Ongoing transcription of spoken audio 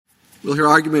We'll hear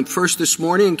argument first this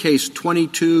morning in Case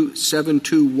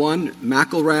 22-721,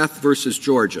 McElrath v.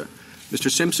 Georgia.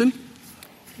 Mr. Simpson?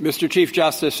 Mr. Chief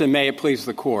Justice, and may it please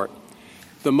the Court,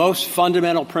 the most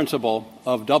fundamental principle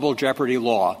of double jeopardy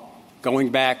law,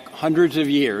 going back hundreds of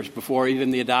years before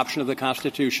even the adoption of the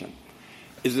Constitution,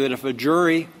 is that if a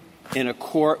jury in a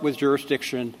court with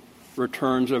jurisdiction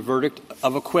returns a verdict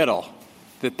of acquittal,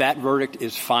 that verdict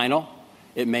is final.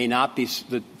 It may not be,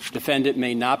 the defendant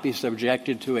may not be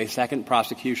subjected to a second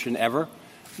prosecution ever.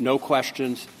 No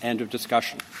questions, end of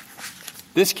discussion.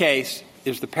 This case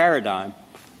is the paradigm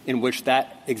in which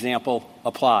that example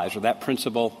applies, or that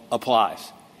principle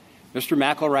applies. Mr.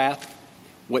 McElrath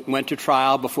went to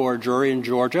trial before a jury in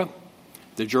Georgia.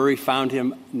 The jury found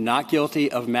him not guilty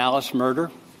of malice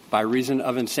murder by reason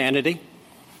of insanity.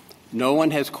 No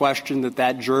one has questioned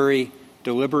that jury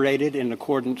deliberated in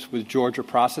accordance with Georgia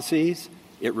processes.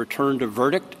 It returned a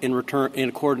verdict in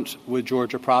accordance with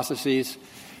Georgia processes.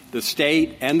 The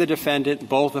state and the defendant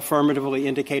both affirmatively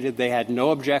indicated they had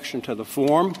no objection to the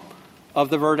form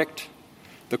of the verdict.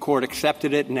 The court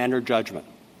accepted it and entered judgment.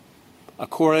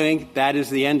 Accordingly, that is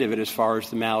the end of it as far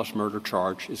as the malice murder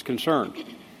charge is concerned.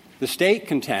 The state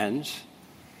contends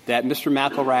that Mr.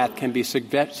 McElrath can be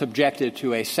subjected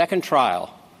to a second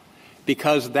trial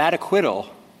because that acquittal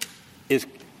is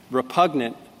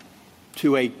repugnant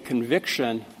to a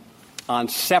conviction on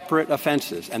separate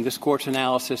offenses, and this Court's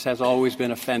analysis has always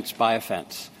been offense by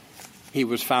offense. He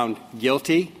was found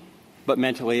guilty but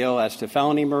mentally ill as to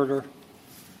felony murder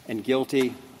and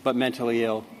guilty but mentally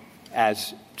ill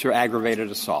as to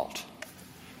aggravated assault.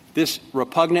 This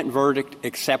repugnant verdict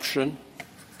exception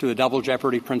to the double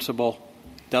jeopardy principle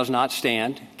does not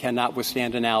stand, cannot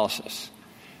withstand analysis.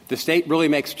 The state really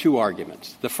makes two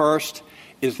arguments. The first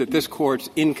is that this Court's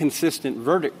inconsistent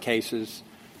verdict cases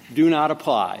do not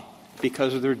apply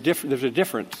because there's a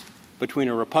difference between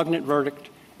a repugnant verdict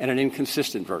and an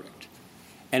inconsistent verdict.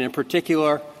 And in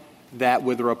particular, that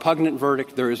with a repugnant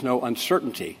verdict, there is no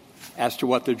uncertainty as to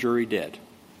what the jury did.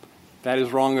 That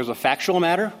is wrong as a factual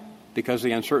matter because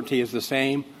the uncertainty is the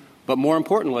same, but more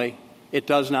importantly, it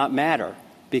does not matter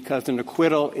because an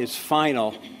acquittal is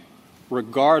final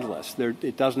regardless.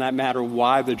 It does not matter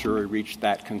why the jury reached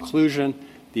that conclusion.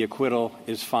 The acquittal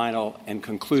is final and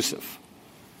conclusive.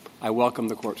 I welcome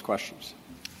the Court's questions.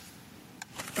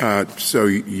 So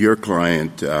your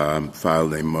client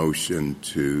filed a motion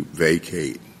to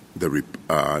vacate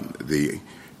the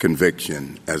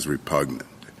conviction as repugnant.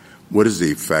 What is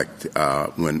the effect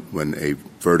when a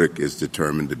verdict is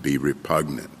determined to be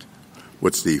repugnant?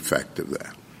 What's the effect of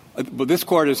that? But this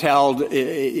Court has held...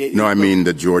 No, I mean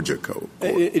the Georgia Court.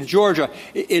 In Georgia,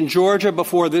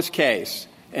 before this case,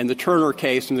 and the Turner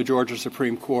case in the Georgia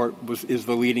Supreme Court is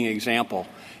the leading example,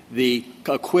 the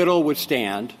acquittal would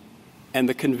stand and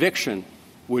the conviction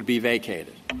would be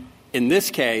vacated. In this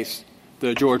case,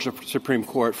 the Georgia Supreme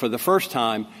Court, for the first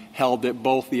time, held that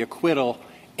both the acquittal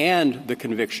and the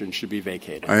conviction should be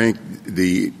vacated. I think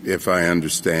if I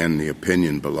understand the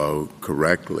opinion below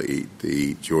correctly,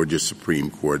 the Georgia Supreme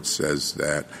Court says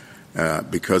that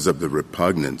because of the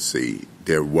repugnancy,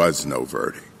 there was no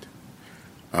verdict.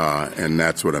 And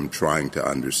that's what I'm trying to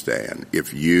understand.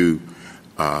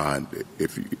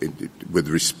 With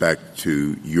respect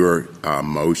to your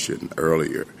motion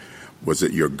earlier, was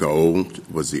it your goal,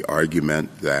 was the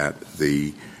argument that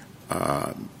the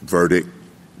verdict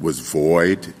was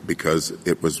void because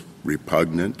it was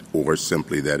repugnant, or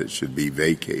simply that it should be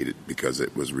vacated because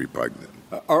it was repugnant?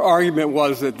 Our argument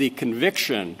was that the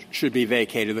conviction should be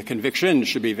vacated. The conviction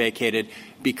should be vacated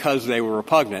because they were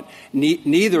repugnant.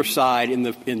 Neither side in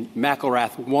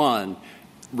McElrath 1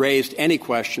 raised any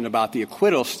question about the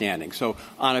acquittal standing. So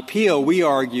on appeal, we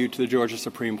argued to the Georgia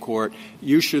Supreme Court,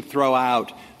 you should throw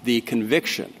out the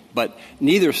conviction. But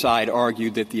neither side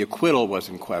argued that the acquittal was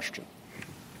in question.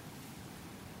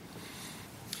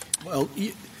 Well,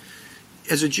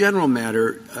 as a general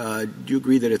matter, do you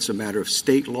agree that it's a matter of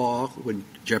state law when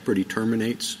jeopardy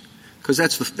terminates? Because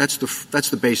that's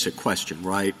the basic question,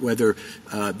 right? Whether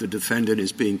the defendant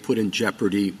is being put in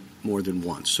jeopardy more than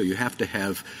once. So you have to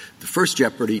have the first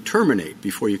jeopardy terminate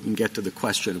before you can get to the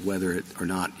question of whether or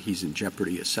not he's in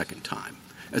jeopardy a second time.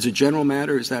 As a general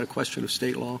matter, is that a question of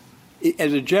state law?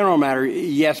 As a general matter,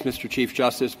 yes, Mr. Chief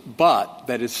Justice, but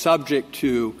that is subject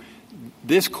to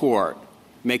this Court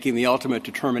making the ultimate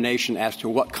determination as to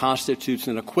what constitutes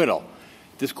an acquittal.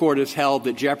 This Court has held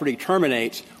that jeopardy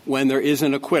terminates when there is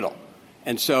an acquittal.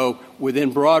 And so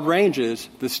within broad ranges,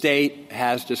 the state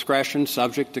has discretion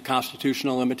subject to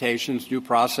constitutional limitations, due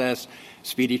process,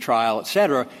 speedy trial, et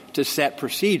cetera, to set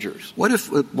procedures. What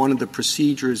if one of the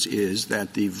procedures is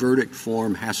that the verdict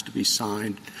form has to be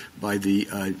signed by the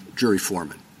jury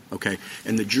foreman, okay?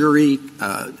 And the jury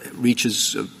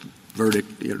reaches a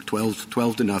verdict,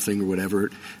 12-0 or whatever,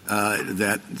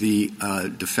 that the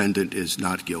defendant is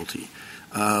not guilty.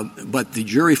 But the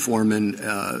jury foreman,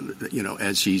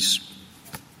 as he's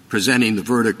presenting the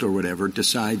verdict or whatever,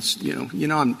 decides,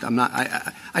 I'm not.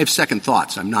 I have second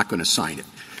thoughts. I'm not going to sign it.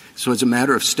 So, as a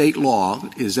matter of state law,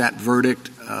 is that verdict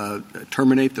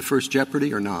terminate the first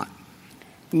jeopardy or not?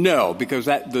 No, because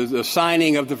the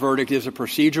signing of the verdict is a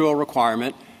procedural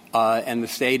requirement, and the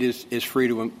state is free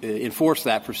to enforce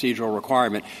that procedural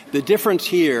requirement. The difference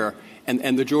here,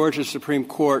 and the Georgia Supreme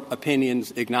Court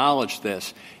opinions acknowledge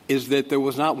this, is that there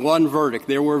was not one verdict.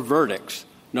 There were verdicts.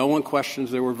 No one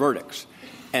questions there were verdicts.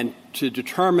 And to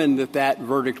determine that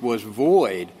verdict was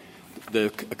void,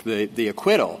 the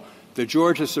acquittal, the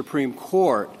Georgia Supreme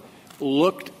Court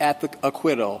looked at the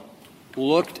acquittal,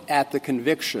 looked at the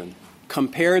conviction,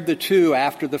 compared the two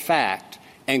after the fact,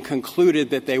 and concluded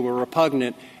that they were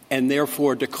repugnant and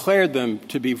therefore declared them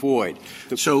to be void.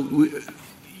 So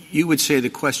you would say the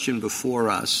question before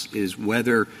us is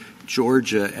whether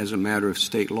Georgia, as a matter of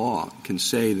state law, can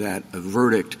say that a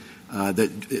verdict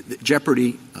that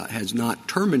jeopardy has not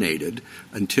terminated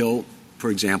until,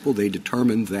 for example, they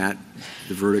determine that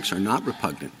the verdicts are not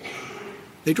repugnant.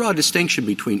 They draw a distinction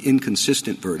between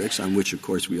inconsistent verdicts, on which, of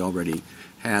course, we already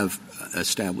have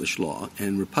established law,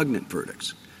 and repugnant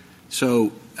verdicts.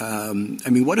 So,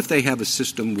 what if they have a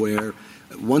system where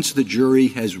once the jury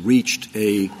has reached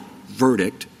a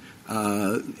verdict,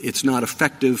 it's not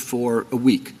effective for a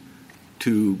week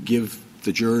to give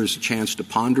the jurors a chance to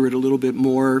ponder it a little bit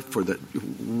more for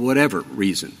whatever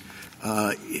reason?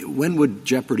 When would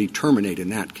jeopardy terminate in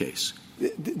that case?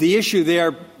 The issue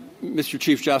there, Mr.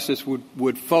 Chief Justice,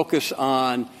 would focus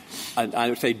on, I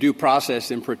would say, due process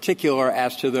in particular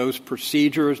as to those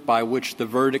procedures by which the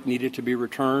verdict needed to be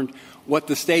returned, what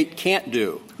the state can't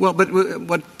do. Well, but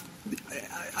what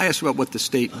I asked about what the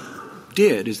state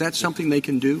did. Is that something they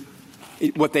can do?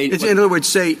 In other words,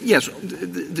 say, yes,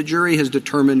 the jury has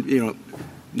determined,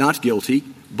 not guilty,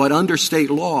 but under state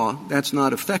law, that's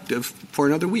not effective for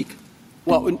another week.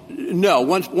 Well, no.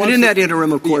 Once in that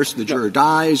interim, of course, the juror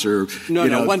dies or... No.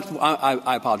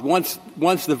 I apologize.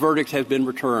 Once the verdict has been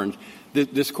returned,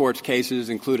 this Court's cases,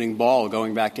 including Ball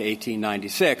going back to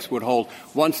 1896, would hold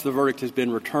once the verdict has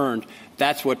been returned,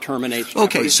 that's what terminates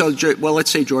jeopardy. Okay, so,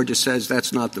 let's say Georgia says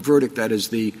that's not the verdict, that is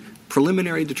the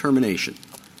preliminary determination.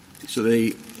 So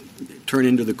they turn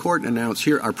into the court and announce,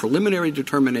 here, our preliminary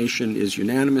determination is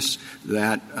unanimous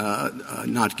that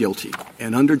not guilty.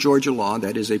 And under Georgia law,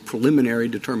 that is a preliminary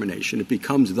determination. It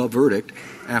becomes the verdict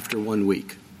after 1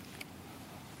 week.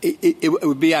 It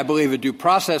would be, I believe, a due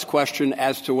process question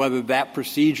as to whether that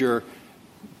procedure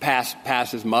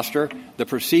passes muster. The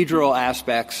procedural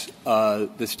aspects,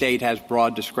 the state has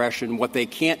broad discretion. What they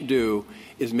can't do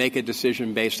is make a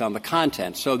decision based on the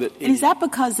content. So that is that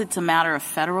because it's a matter of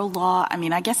federal law? I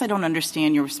mean, I guess I don't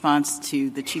understand your response to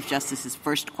the Chief Justice's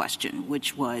first question,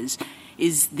 which was,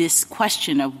 is this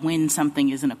question of when something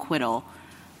is an acquittal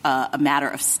a matter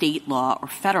of state law or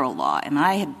federal law? And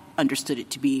I had understood it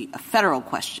to be a federal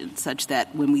question, such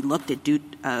that when we looked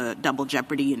at double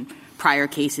jeopardy in prior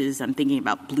cases, I'm thinking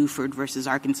about Bluford versus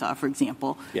Arkansas, for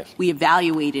example, yes, we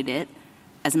evaluated it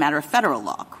as a matter of federal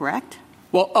law, correct?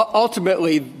 Well,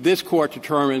 ultimately, this Court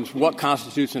determines what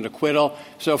constitutes an acquittal.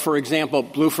 So, for example,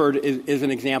 Bluford is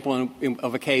an example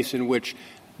of a case in which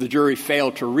the jury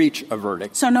failed to reach a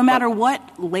verdict. So no matter what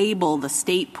label the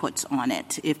state puts on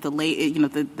it, if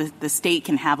the state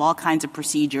can have all kinds of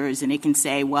procedures and it can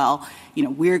say, well,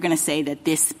 we're going to say that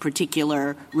this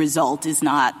particular result is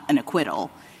not an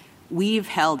acquittal. We've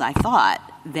held, I thought,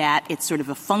 that it's sort of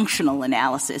a functional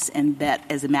analysis and that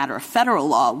as a matter of federal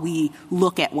law, we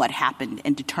look at what happened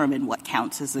and determine what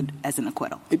counts as an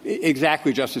acquittal.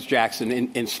 Exactly, Justice Jackson.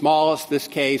 In Smallest, this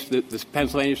case, the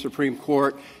Pennsylvania Supreme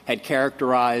Court had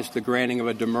characterized the granting of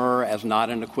a demur as not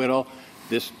an acquittal.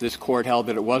 This Court held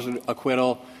that it was an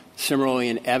acquittal. Similarly,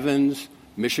 in Evans,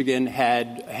 Michigan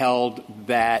had held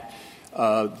that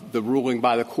the ruling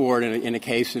by the Court in a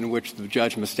case in which the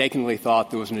judge mistakenly thought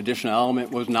there was an additional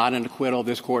element was not an acquittal.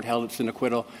 This Court held it's an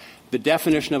acquittal. The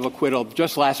definition of acquittal,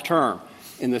 just last term,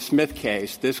 in the Smith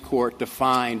case, this Court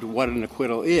defined what an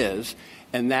acquittal is,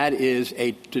 and that is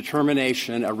a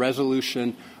determination, a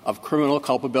resolution of criminal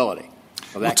culpability.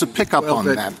 Well, to pick up on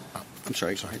that, I'm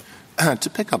sorry. To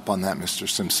pick up on that, Mr.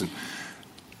 Simpson,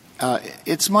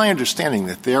 It's my understanding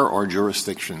that there are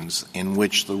jurisdictions in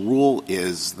which the rule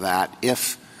is that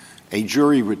if a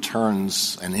jury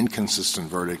returns an inconsistent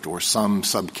verdict or some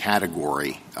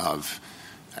subcategory of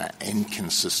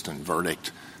inconsistent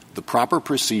verdict, the proper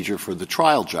procedure for the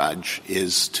trial judge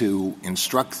is to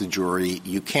instruct the jury,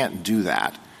 you can't do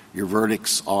that. Your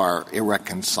verdicts are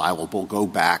irreconcilable. Go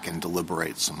back and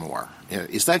deliberate some more.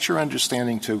 Is that your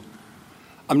understanding, too?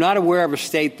 I'm not aware of a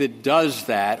state that does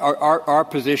that. Our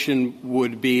position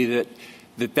would be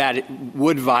that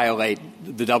would violate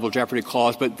the Double Jeopardy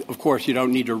Clause, but, of course, you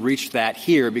don't need to reach that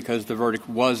here because the verdict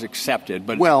was accepted.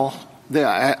 But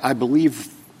I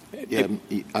believe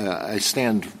I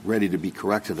stand ready to be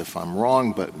corrected if I'm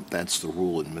wrong, but that's the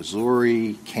rule in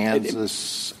Missouri,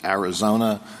 Kansas,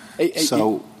 Arizona.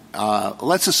 So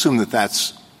let's assume that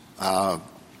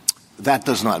that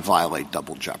does not violate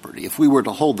double jeopardy. If we were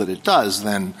to hold that it does,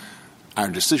 then our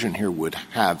decision here would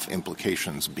have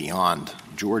implications beyond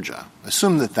Georgia.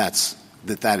 Assume that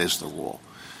that is the rule.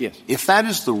 Yes. If that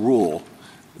is the rule,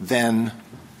 then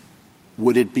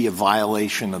would it be a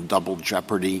violation of double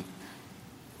jeopardy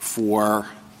for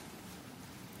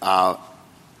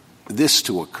this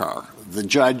to occur? The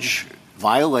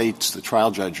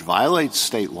trial judge violates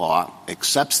state law,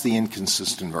 accepts the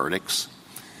inconsistent verdicts,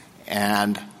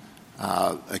 and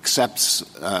accepts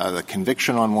the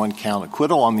conviction on one count,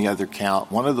 acquittal on the other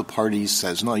count. One of the parties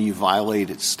says, no, you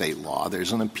violated state law.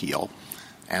 There's an appeal.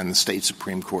 And the state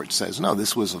Supreme Court says, no,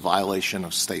 this was a violation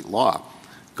of state law.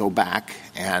 Go back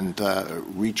and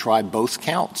retry both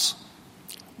counts.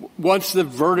 Once the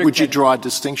verdict... Would you draw a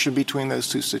distinction between those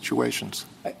two situations?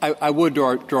 I would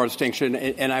draw a distinction,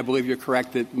 and I believe you're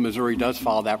correct that Missouri does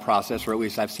follow that process, or at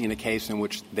least I've seen a case in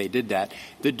which they did that.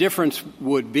 The difference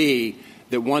would be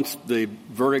that once the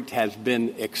verdict has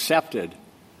been accepted,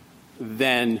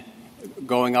 then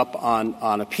going up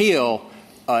on appeal,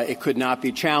 it could not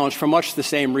be challenged for much the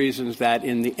same reasons that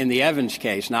in the Evans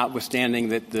case, notwithstanding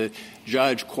that the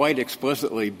judge quite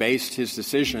explicitly based his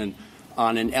decision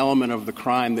on an element of the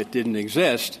crime that didn't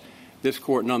exist. This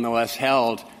court nonetheless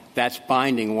held that's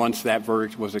binding once that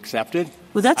verdict was accepted.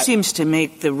 Well, that seems to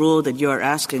make the rule that you're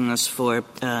asking us for,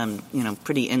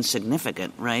 pretty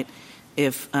insignificant, right?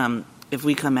 If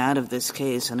we come out of this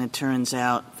case and it turns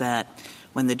out that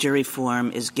when the jury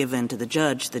form is given to the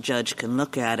judge can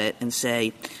look at it and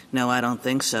say, no, I don't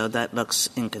think so. That looks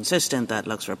inconsistent. That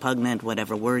looks repugnant.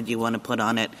 Whatever word you want to put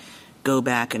on it, go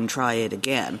back and try it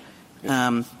again.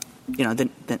 Then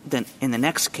in the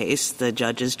next case, the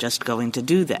judge is just going to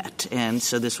do that. And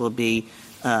so this will be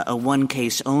a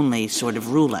one-case-only sort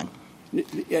of ruling.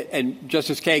 And,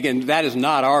 Justice Kagan, that is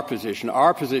not our position.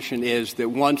 Our position is that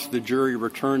once the jury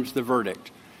returns the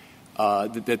verdict,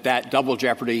 that double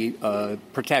jeopardy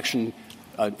protection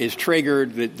is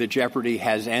triggered, that the jeopardy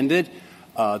has ended.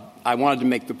 I wanted to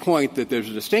make the point that there's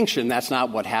a distinction. That's not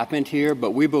what happened here,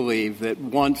 but we believe that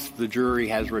once the jury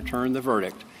has returned the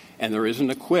verdict and there is an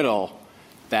acquittal,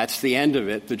 that's the end of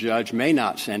it. The judge may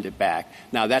not send it back.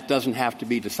 Now, that doesn't have to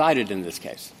be decided in this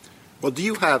case. Well, do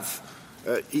you have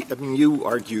you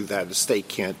argue that a state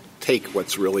can't take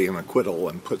what's really an acquittal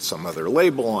and put some other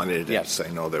label on it and say,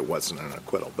 no, there wasn't an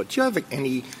acquittal. But do you have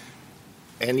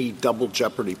any double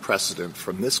jeopardy precedent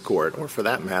from this court, or for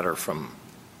that matter from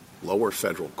lower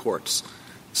federal courts,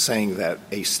 saying that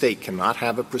a state cannot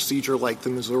have a procedure like the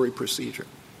Missouri procedure?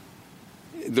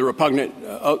 The repugnant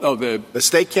the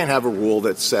state can't have a rule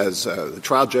that says the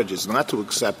trial judge is not to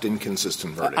accept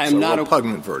inconsistent verdicts or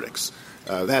repugnant verdicts.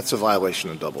 That's a violation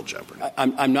of double jeopardy.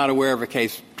 I'm not aware of a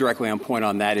case directly on point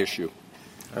on that issue.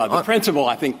 The principle,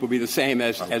 I think, will be the same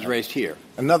as raised here.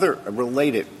 Another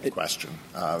related question.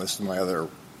 This is my other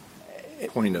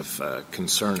point of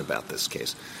concern about this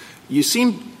case. You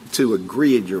seem to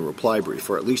agree in your reply brief,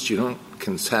 or at least you don't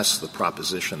contest the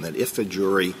proposition that if a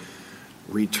jury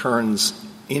returns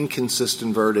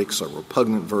inconsistent verdicts or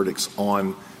repugnant verdicts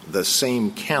on the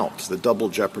same count, the Double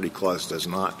Jeopardy Clause does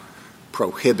not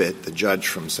prohibit the judge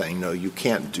from saying, no, you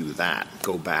can't do that.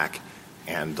 Go back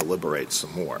and deliberate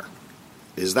some more.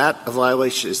 Is that a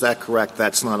violation? Is that correct?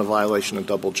 That's not a violation of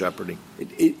double jeopardy?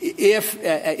 If,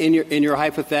 in your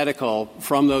hypothetical,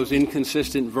 from those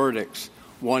inconsistent verdicts,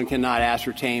 one cannot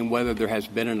ascertain whether there has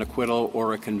been an acquittal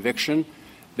or a conviction,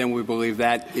 then we believe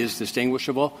that is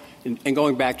distinguishable. And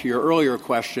going back to your earlier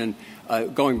question,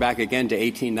 going back again to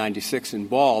 1896 in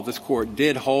Ball, this Court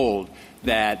did hold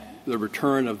that the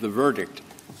return of the verdict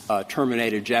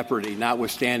terminated jeopardy,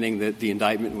 notwithstanding that the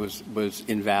indictment was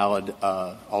invalid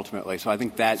ultimately. So I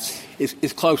think that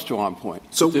is close to on point.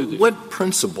 So what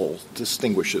principle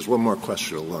distinguishes — one more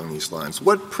question along these lines —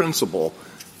 what principle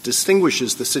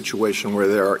distinguishes the situation where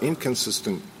there are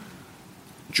inconsistent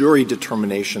jury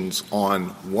determinations on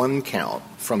one count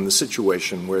from the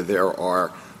situation where there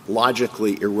are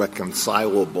logically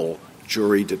irreconcilable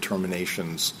jury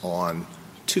determinations on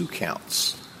two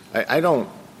counts?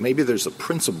 Maybe there's a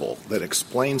principle that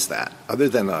explains that. Other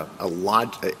than a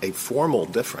formal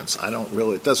difference,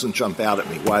 it doesn't jump out at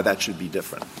me why that should be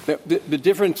different. The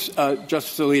difference,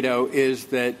 Justice Alito, is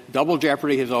that double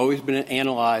jeopardy has always been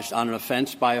analyzed on an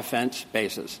offense-by-offense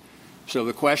basis. So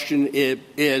the question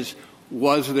is,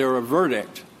 was there a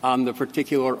verdict on the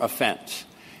particular offense?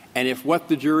 And if what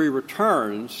the jury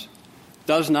returns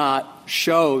does not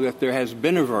show that there has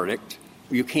been a verdict,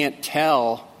 you can't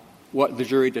tell what the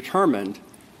jury determined,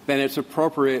 then it's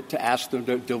appropriate to ask them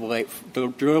to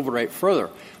deliberate further.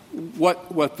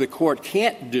 What the court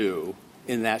can't do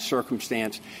in that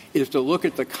circumstance is to look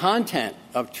at the content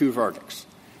of two verdicts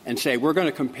and say, we're going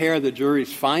to compare the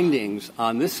jury's findings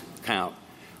on this count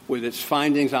with its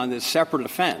findings on this separate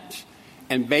offense,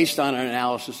 and based on an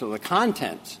analysis of the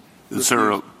contents. Is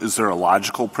there a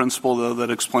logical principle, though,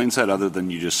 that explains that, other than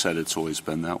you just said it's always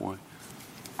been that way?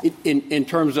 In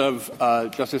terms of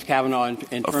Justice Kavanaugh,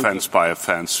 offense by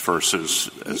offense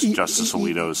versus, as Justice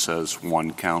Alito says,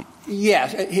 one count?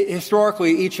 Yes.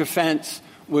 Historically, each offense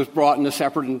was brought in a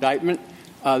separate indictment.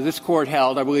 This court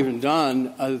held, I believe in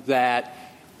Dunn, that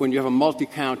when you have a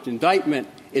multi-count indictment,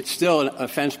 it's still an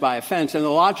offense by offense. And the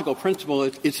logical principle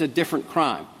is it's a different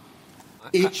crime.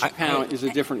 Each count is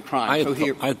a different crime.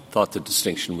 I thought the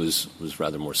distinction was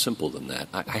rather more simple than that.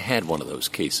 I had one of those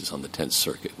cases on the Tenth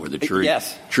Circuit where the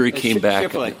jury came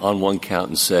back on one count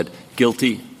and said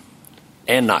guilty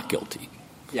and not guilty.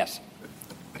 Yes.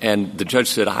 And the judge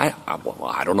said, I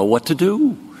don't know what to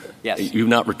do. Yes. You've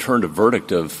not returned a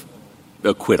verdict of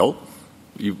acquittal.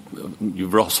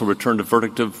 You've also returned a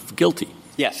verdict of guilty.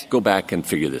 Yes. Go back and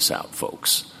figure this out,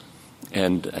 folks.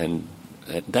 And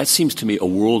that seems to me a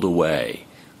world away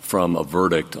from a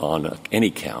verdict on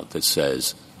any count that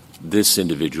says this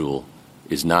individual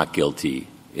is not guilty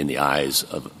in the eyes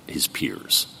of his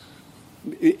peers.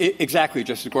 Exactly,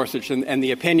 Justice Gorsuch. And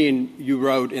the opinion you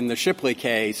wrote in the Shipley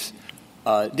case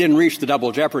didn't reach the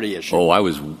double jeopardy issue. Oh,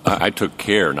 I took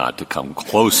care not to come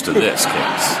close to this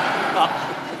case.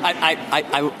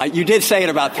 You did say it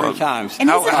about three times.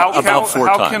 About four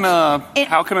times.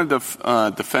 How can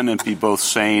a defendant be both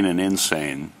sane and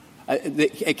insane?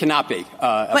 It cannot be.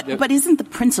 But isn't the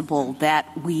principle that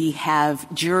we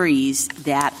have juries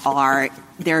that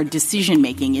their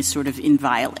decision-making is sort of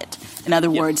inviolate? In other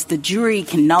words, the jury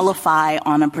can nullify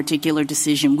on a particular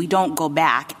decision. We don't go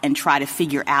back and try to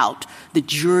figure out the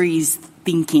jury's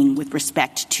thinking with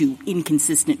respect to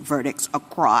inconsistent verdicts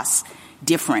across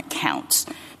different counts,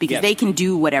 because they can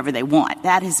do whatever they want.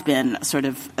 That has been sort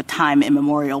of a time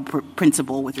immemorial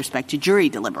principle with respect to jury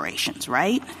deliberations,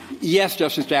 right? Yes,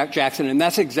 Justice Jackson, and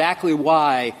that's exactly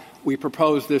why we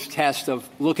propose this test of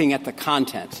looking at the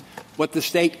contents. What the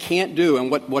state can't do, and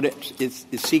what it is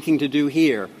seeking to do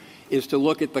here, is to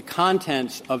look at the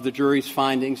contents of the jury's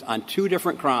findings on two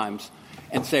different crimes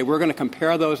and say we're going to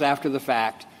compare those after the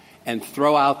fact and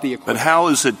throw out the acquittal. But how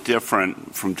is it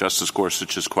different from Justice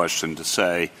Gorsuch's question to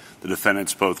say the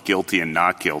defendant's both guilty and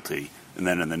not guilty, and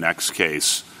then in the next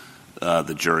case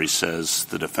the jury says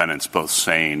the defendant's both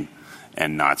sane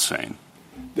and not sane?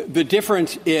 The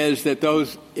difference is that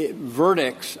those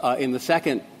verdicts in the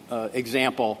second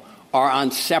example are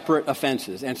on separate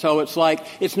offenses. And so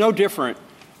it's no different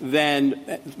than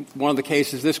one of the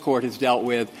cases this court has dealt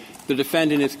with. The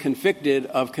defendant is convicted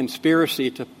of conspiracy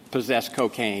to possess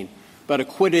cocaine, but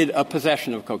acquitted of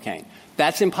possession of cocaine.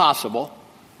 That's impossible.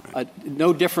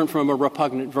 No different from a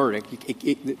repugnant verdict.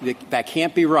 That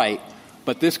can't be right.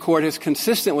 But this court has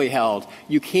consistently held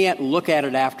you can't look at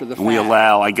it after the fact. We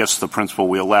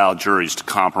allow juries to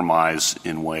compromise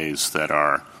in ways that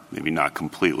are maybe not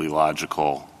completely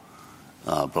logical,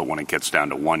 but when it gets down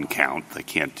to one count, they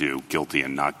can't do guilty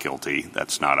and not guilty.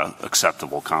 That's not an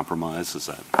acceptable compromise, is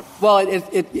that? Well,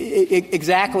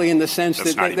 exactly in the sense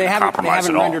that they haven't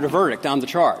rendered a verdict on the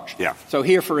charge. Yeah. So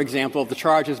here, for example, if the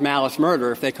charge is malice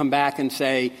murder, if they come back and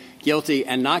say guilty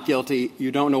and not guilty,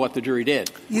 you don't know what the jury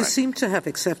did. You seem to have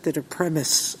accepted a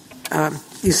premise. That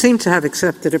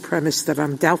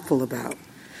I'm doubtful about,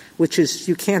 which is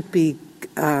you can't be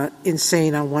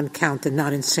insane on one count and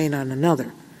not insane on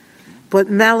another.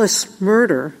 But malice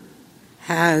murder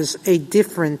has a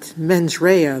different mens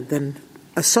rea than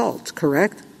assault,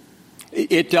 correct?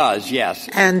 It does, yes.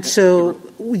 And so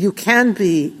you can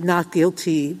be not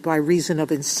guilty by reason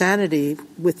of insanity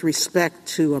with respect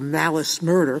to a malice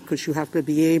murder, because you have to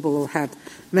be able to have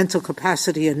mental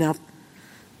capacity enough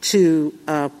to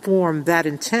form that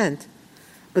intent.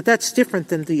 But that's different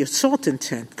than the assault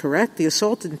intent, correct? The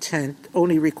assault intent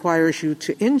only requires you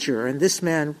to injure, and this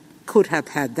man could have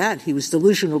had that. He was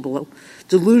delusional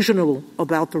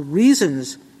about the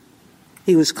reasons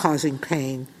he was causing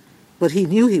pain, but he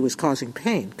knew he was causing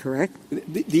pain, correct?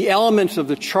 The elements of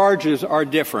the charges are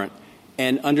different.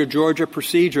 And under Georgia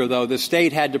procedure, though, the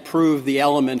state had to prove the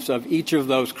elements of each of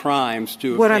those crimes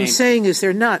to What I'm saying is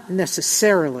they're not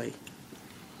necessarily.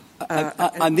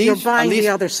 You're buying the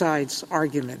other side's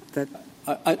argument. That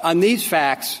on these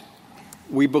facts,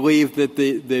 we believe that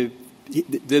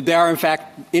there are, in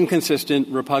fact, inconsistent,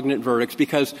 repugnant verdicts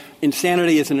because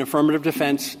insanity is an affirmative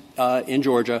defense in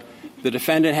Georgia. The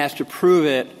defendant has to prove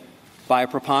it by a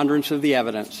preponderance of the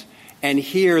evidence. And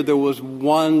here there was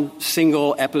one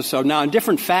single episode. Now, in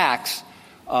different facts,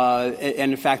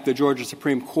 and in fact the Georgia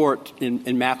Supreme Court in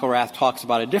McElrath talks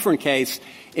about a different case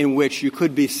in which you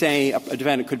could be saying, a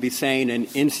defendant could be sane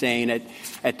and insane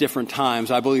at different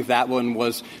times. I believe that one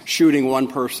was shooting one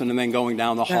person and then going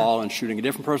down the hall and shooting a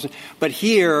different person. But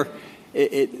here,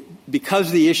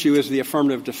 because the issue is the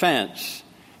affirmative defense,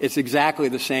 it's exactly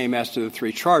the same as to the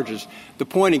three charges. The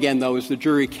point, again, though, is the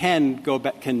jury can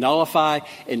nullify,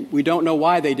 and we don't know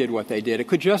why they did what they did. It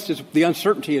could just as the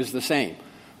uncertainty is the same.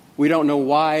 We don't know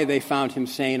why they found him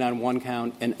sane on one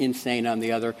count and insane on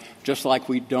the other, just like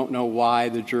we don't know why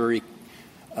the jury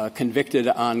convicted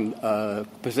on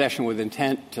possession with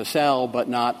intent to sell but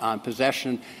not on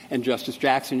possession. And, Justice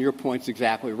Jackson, your point's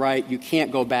exactly right. You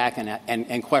can't go back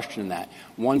and question that.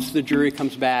 Once the jury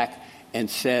comes back and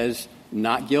says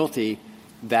not guilty,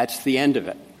 that's the end of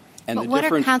it. And but what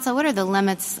are the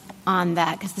limits on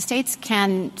that? Because the states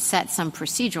can set some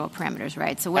procedural parameters,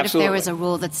 right? So what Absolutely. if there was a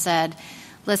rule that said,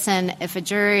 listen, if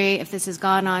this has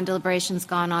gone on, deliberation's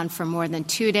gone on for more than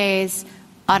 2 days,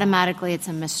 automatically it's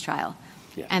a mistrial.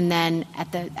 Yeah. And then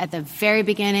at the very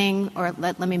beginning, or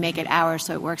let me make it hours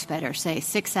so it works better, say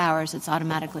 6 hours, it's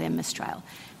automatically a mistrial.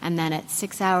 And then at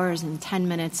 6 hours and 10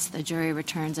 minutes, the jury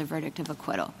returns a verdict of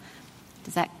acquittal.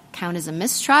 Does that count as a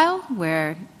mistrial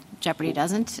where jeopardy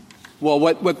doesn't? Well,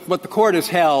 what the court has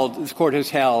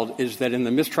held, is that in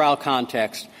the mistrial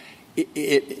context,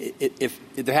 if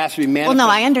there has to be manifest. Well,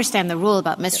 no, I understand the rule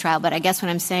about mistrial, but I guess what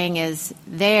I'm saying is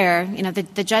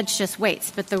the judge just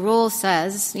waits. But the rule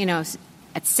says,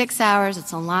 at 6 hours,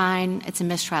 it's a line, it's a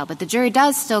mistrial. But the jury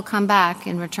does still come back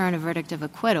and return a verdict of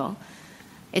acquittal.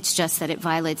 It's just that it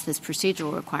violates this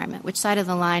procedural requirement. Which side of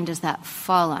the line does that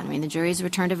fall on? I mean, the jury's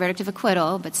returned a verdict of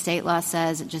acquittal, but state law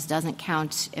says it just doesn't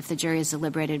count if the jury is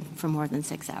deliberated for more than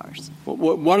 6 hours.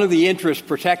 Well, one of the interests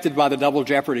protected by the Double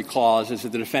Jeopardy Clause is the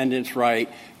defendant's right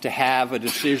to have a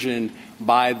decision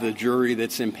by the jury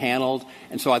that's impaneled.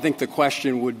 And so I think the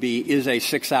question would be, is a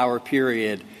 6-hour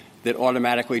period that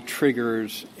automatically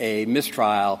triggers a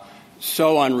mistrial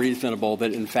so unreasonable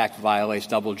that, in fact, violates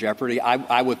double jeopardy?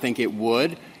 I would think it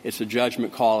would. It's a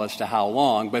judgment call as to how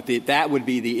long. But that would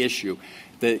be the issue.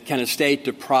 Can a state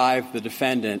deprive the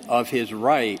defendant of his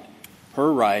right,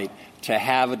 her right, to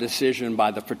have a decision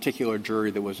by the particular jury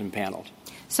that was impaneled?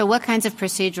 So what kinds of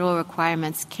procedural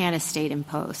requirements can a state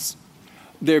impose?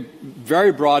 They're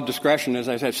very broad discretion, as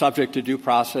I said, subject to due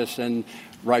process and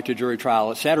right to jury trial,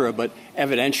 et cetera. But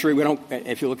evidentiary,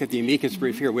 if you look at the amicus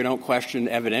brief here, we don't question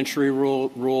evidentiary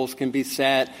rules can be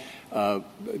set. Does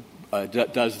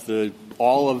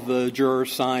all of the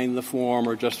jurors sign the form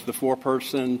or just the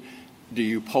foreperson? Do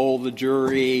you poll the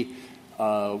jury?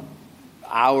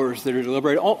 Hours that are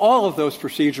deliberated? All of those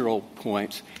procedural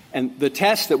points. And the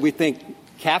test that we think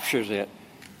captures it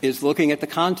is looking at the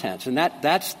contents. And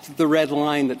that's the red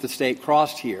line that the state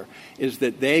crossed here, is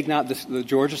that the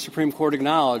Georgia Supreme Court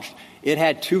acknowledged it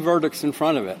had two verdicts in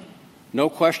front of it. No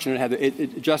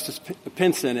question. Justice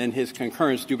Pinson in his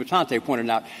concurrence dubitante pointed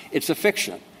out it's a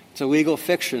fiction. It's a legal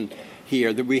fiction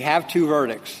here that we have two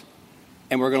verdicts,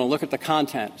 and we're going to look at the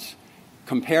contents,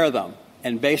 compare them,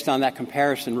 and based on that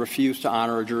comparison refuse to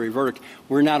honor a jury verdict.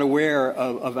 We're not aware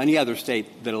of any other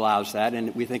state that allows that,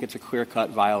 and we think it's a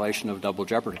clear-cut violation of double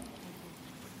jeopardy.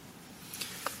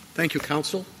 Thank you,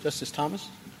 counsel. Justice Thomas?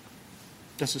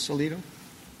 Justice Alito?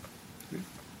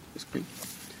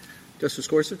 Justice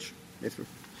Gorsuch?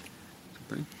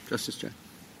 Justice Jack?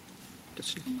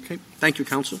 Okay. Thank you,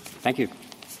 counsel. Thank you.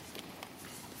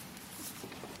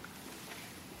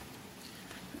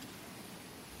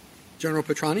 General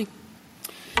Petrani?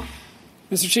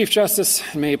 Mr. Chief Justice,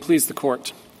 and may it please the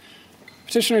Court.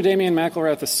 Petitioner Damian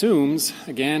McElrath assumes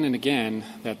again and again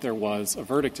that there was a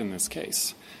verdict in this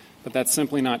case. But that's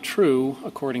simply not true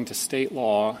according to state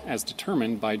law as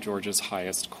determined by Georgia's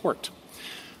highest court.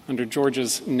 Under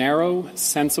Georgia's narrow,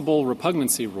 sensible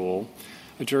repugnancy rule,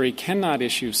 A jury cannot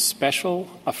issue special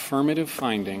affirmative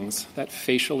findings that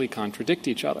facially contradict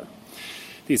each other.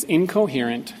 These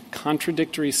incoherent,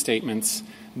 contradictory statements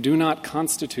do not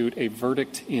constitute a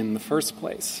verdict in the first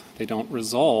place. They don't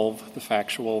resolve the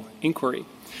factual inquiry.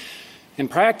 In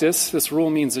practice, this rule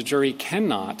means a jury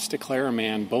cannot declare a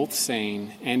man both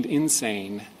sane and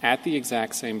insane at the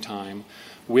exact same time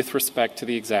with respect to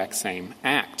the exact same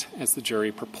act, as the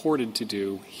jury purported to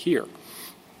do here.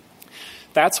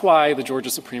 That's why the Georgia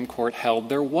Supreme Court held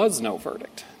there was no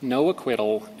verdict, no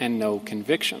acquittal, and no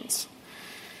convictions.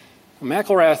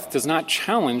 McElrath does not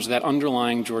challenge that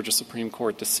underlying Georgia Supreme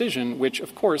Court decision, which,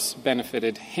 of course,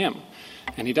 benefited him.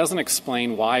 And he doesn't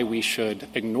explain why we should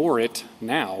ignore it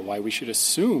now, why we should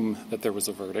assume that there was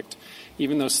a verdict,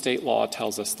 even though state law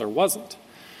tells us there wasn't.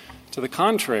 To the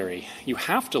contrary, you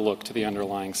have to look to the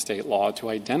underlying state law to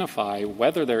identify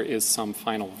whether there is some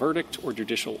final verdict or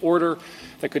judicial order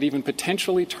that could even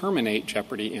potentially terminate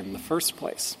jeopardy in the first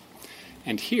place.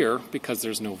 And here, because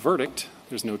there's no verdict,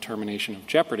 there's no termination of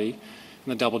jeopardy,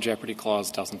 and the Double Jeopardy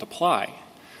Clause doesn't apply.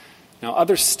 Now,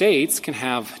 other states can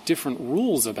have different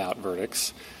rules about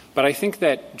verdicts, but I think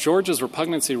that Georgia's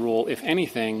repugnancy rule, if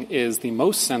anything, is the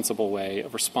most sensible way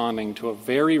of responding to a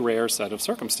very rare set of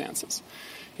circumstances.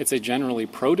 It's a generally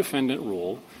pro-defendant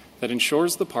rule that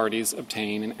ensures the parties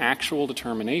obtain an actual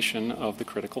determination of the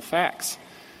critical facts.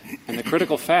 And the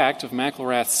critical fact of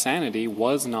McElrath's sanity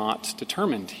was not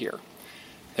determined here.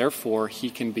 Therefore,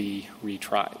 he can be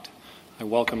retried. I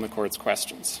welcome the Court's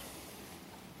questions.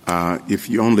 If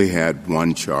you only had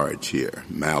one charge here,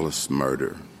 malice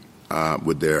murder,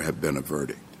 would there have been a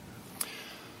verdict?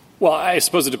 Well, I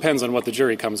suppose it depends on what the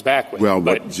jury comes back with. Well,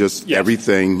 but just yes.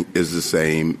 Everything is the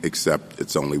same except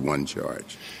it's only one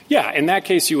charge. Yeah, in that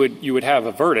case, you would have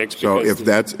a verdict. So if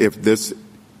this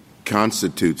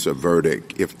constitutes a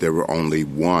verdict, if there were only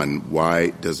one, why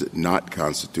does it not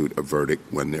constitute a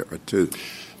verdict when there are two?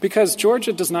 Because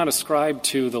Georgia does not ascribe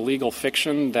to the legal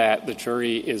fiction that the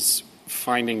jury is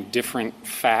finding different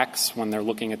facts when they're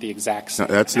looking at the exact same.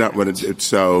 No, that's not what it's.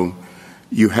 So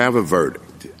you have a verdict.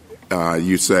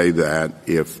 You say that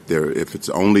if it's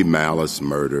only malice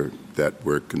murder that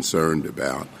we're concerned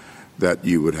about, that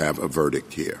you would have a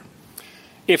verdict here.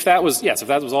 If that was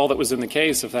all that was in the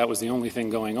case, if that was the only thing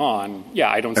going on,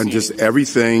 I don't see. And just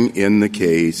everything in the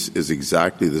case is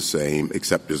exactly the same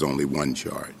except there's only one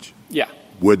charge. Yeah.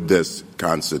 Would this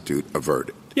constitute a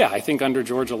verdict? Yeah, I think under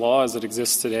Georgia law as it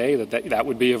exists today, that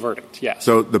would be a verdict, yes.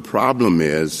 So the problem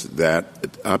is that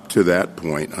up to that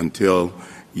point, until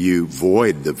you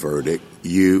void the verdict,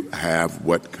 you have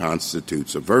what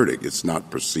constitutes a verdict. It's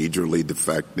not procedurally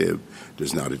defective.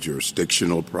 There's not a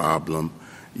jurisdictional problem.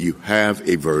 You have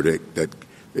a verdict that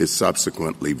is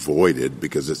subsequently voided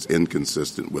because it's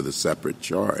inconsistent with a separate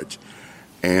charge.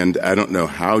 And I don't know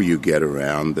how you get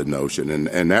around the notion,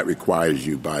 and that requires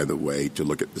you, by the way, to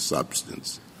look at the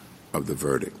substance of the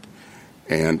verdict.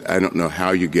 And I don't know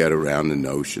how you get around the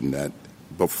notion that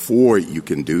before you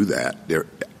can do that, there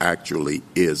actually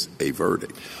is a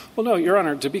verdict. Well, no, Your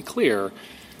Honor, to be clear,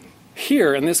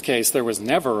 here in this case there was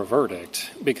never a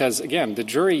verdict because, again, the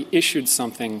jury issued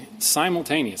something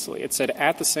simultaneously. It said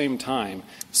at the same time,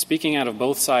 speaking out of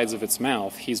both sides of its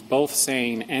mouth, he's both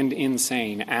sane and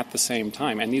insane at the same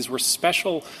time. And these were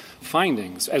special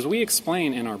findings. As we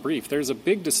explain in our brief, there's a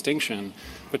big distinction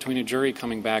between a jury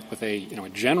coming back with a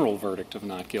general verdict of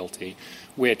not guilty,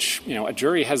 which, a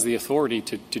jury has the authority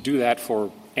to do that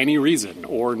for any reason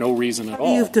or no reason at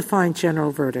all. You've defined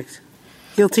general verdict.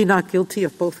 Guilty, not guilty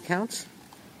of both counts?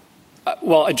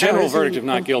 Well, a general verdict of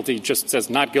not guilty just says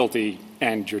not guilty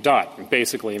and you're done,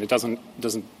 basically, and it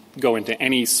doesn't go into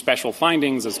any special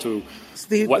findings as to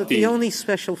what the only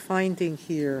special finding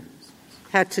here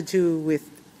had to do with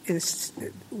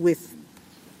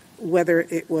whether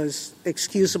it was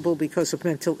excusable because of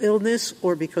mental illness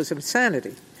or because of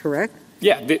insanity, correct?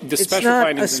 Yeah, the special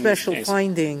findings. It's not a special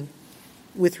finding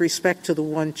with respect to the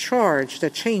one charge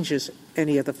that changes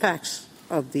any of the facts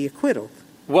of the acquittal.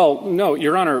 Well, no,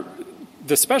 Your Honor,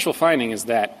 the special finding is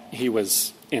that he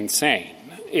was insane.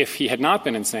 If he had not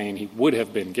been insane, he would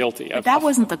have been guilty. But that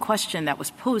wasn't the question that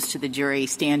was posed to the jury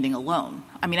standing alone.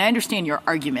 I mean, I understand your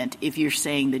argument if you're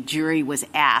saying the jury was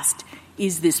asked,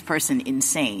 is this person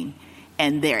insane?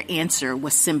 And their answer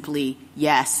was simply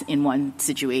yes in one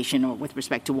situation or with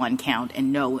respect to one count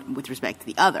and no with respect to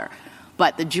the other.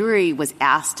 But the jury was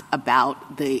asked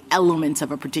about the elements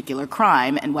of a particular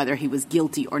crime and whether he was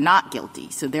guilty or not guilty.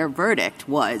 So their verdict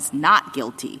was not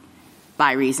guilty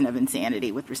by reason of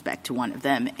insanity with respect to one of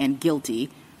them and guilty,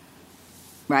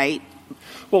 right?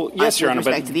 Well, yes, Your Honor, with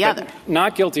respect to the other.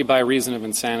 Not guilty by reason of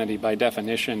insanity by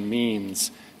definition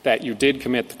means that you did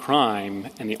commit the crime,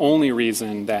 and the only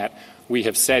reason that we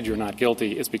have said you're not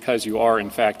guilty is because you are, in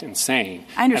fact, insane.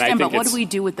 I understand, but what do we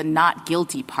do with the not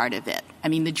guilty part of it? I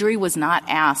mean, the jury was not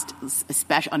asked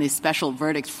on a special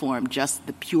verdict form just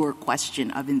the pure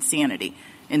question of insanity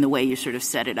in the way you sort of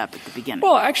set it up at the beginning.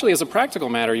 Well, actually, as a practical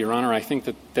matter, Your Honor, I think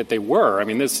that they were. I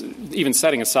mean, this, even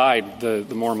setting aside the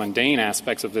more mundane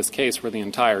aspects of this case where the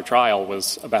entire trial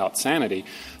was about sanity,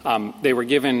 they were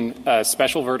given a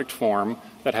special verdict form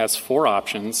that has 4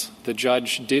 options. The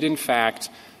judge did, in fact,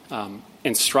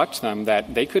 instruct them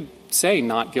that they could say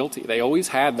not guilty. They always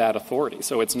had that authority.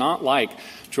 So it's not like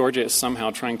Georgia is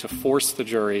somehow trying to force the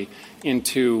jury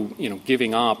into,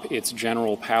 giving up its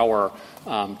general power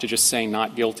to just say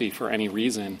not guilty for any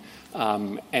reason.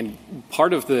 And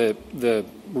part of the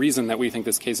reason that we think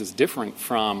this case is different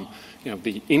from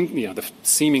the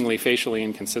seemingly facially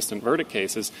inconsistent verdict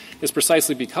cases is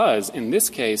precisely because in this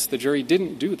case the jury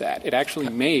didn't do that. It actually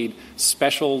made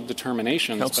special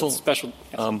determinations. Counsel,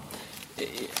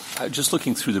 just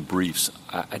looking through the briefs,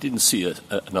 I didn't see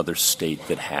another state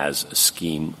that has a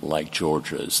scheme like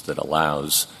Georgia's that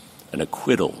allows an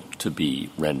acquittal to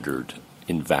be rendered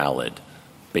invalid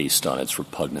based on its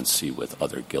repugnancy with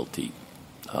other guilty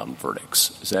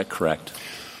verdicts. Is that correct?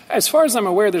 As far as I'm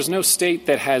aware, there's no state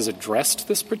that has addressed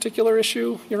this particular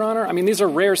issue, Your Honor. I mean, these are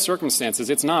rare circumstances.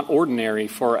 It's not ordinary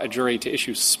for a jury to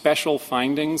issue special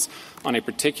findings on a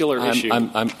particular issue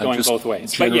going both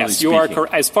ways. But yes, you are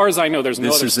correct. As far as I know, there's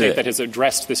no other state that has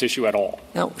addressed this issue at all.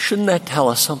 Now, shouldn't that tell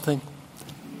us something?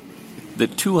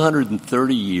 That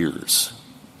 230 years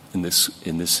in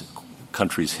this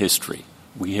country's history,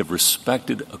 we have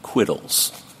respected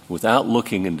acquittals without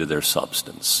looking into their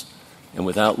substance and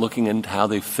without looking into how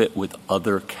they fit with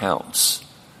other counts,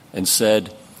 and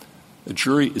said the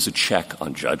jury is a check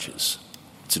on judges.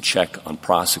 It's a check on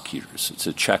prosecutors. It's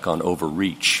a check on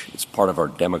overreach. It's part of our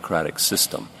democratic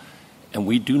system. And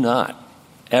we do not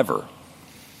ever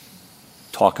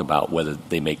talk about whether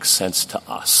they make sense to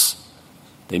us.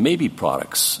 They may be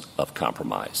products of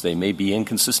compromise. They may be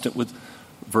inconsistent with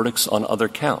verdicts on other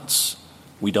counts.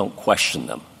 We don't question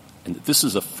them. And this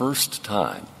is the first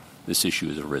time this issue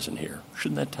has arisen here.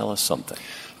 Shouldn't that tell us something?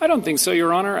 I don't think so,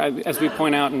 Your Honor. As we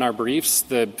point out in our briefs,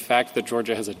 the fact that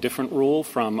Georgia has a different rule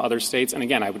from other states, and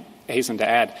again, I would hasten to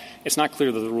add, it's not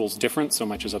clear that the rule's different so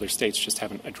much as other states just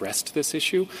haven't addressed this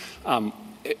issue.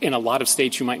 In a lot of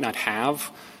states, you might not have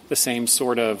the same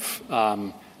sort of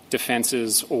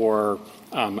defenses or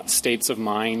states of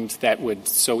mind that would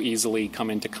so easily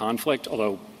come into conflict,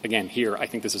 although, again, here, I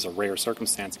think this is a rare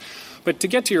circumstance. But to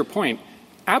get to your point,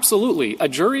 absolutely. A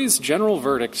jury's general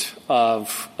verdict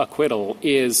of acquittal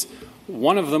is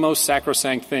one of the most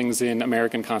sacrosanct things in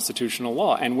American constitutional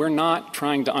law, and we're not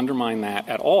trying to undermine that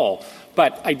at all.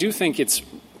 But I do think it's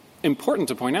important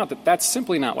to point out that that's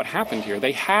simply not what happened here.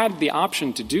 They had the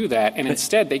option to do that, and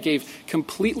instead they gave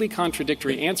completely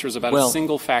contradictory answers about a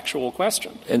single factual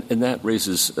question. And that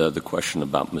raises the question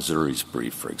about Missouri's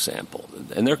brief, for example.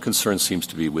 And their concern seems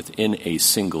to be within a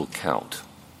single count,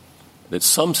 that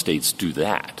some states do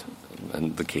that.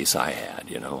 And the case I had,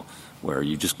 where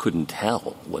you just couldn't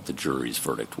tell what the jury's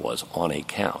verdict was on a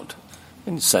count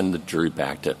and send the jury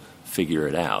back to figure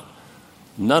it out.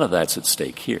 None of that's at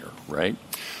stake here, right?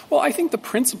 Well, I think the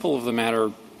principle of the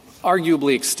matter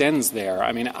arguably extends there.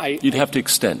 I mean, You'd have to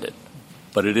extend it,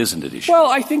 but it isn't at issue. Well,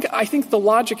 I think the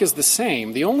logic is the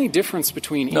same. The only difference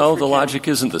between No, the logic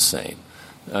isn't the same.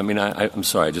 I mean, I'm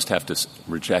sorry, I just have to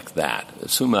reject that.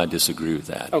 Assume I disagree with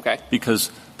that. Okay.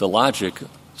 Because the logic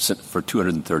for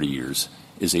 230 years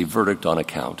is a verdict on a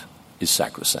count is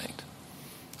sacrosanct.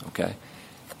 Okay?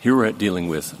 Here we're dealing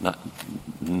with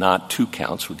not 2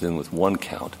 counts, we're dealing with 1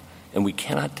 count, and we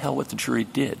cannot tell what the jury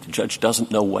did. The judge doesn't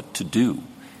know what to do.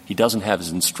 He doesn't have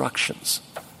his instructions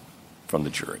from the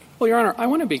jury. Well, Your Honor, I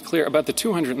want to be clear about the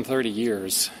 230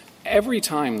 years. Every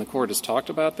time the court has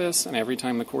talked about this and every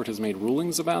time the court has made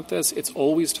rulings about this, it's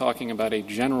always talking about a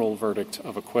general verdict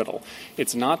of acquittal.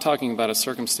 It's not talking about a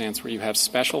circumstance where you have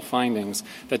special findings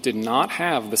that did not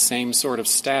have the same sort of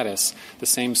status, the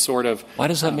same sort of... Why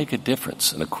does that make a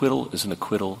difference? An acquittal is an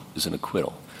acquittal is an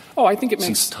acquittal. Oh, I think it makes...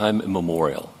 Since time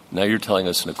immemorial. Now you're telling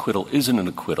us an acquittal isn't an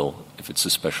acquittal if it's a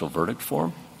special verdict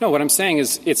form? No, what I'm saying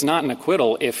is it's not an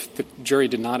acquittal if the jury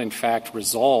did not, in fact,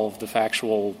 resolve the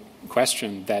factual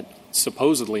question that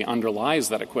supposedly underlies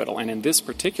that acquittal. And in this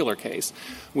particular case,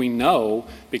 we know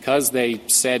because they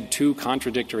said 2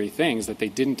 contradictory things that they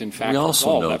didn't, in fact, resolve that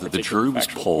particular We also know that the jury was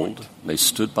polled. Point. They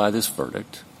stood by this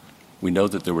verdict. We know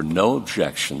that there were no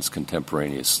objections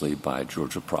contemporaneously by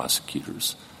Georgia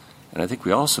prosecutors. And I think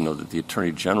we also know that the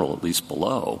Attorney General, at least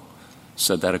below,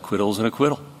 said that acquittal is an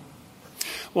acquittal.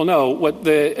 Well, no. What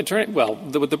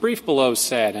the brief below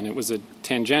said, and it was a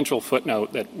tangential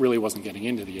footnote that really wasn't getting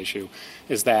into the issue,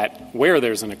 is that where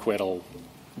there's an acquittal,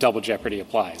 double jeopardy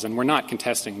applies. And we're not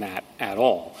contesting that at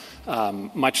all.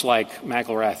 Much like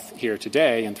McElrath here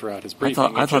today and throughout his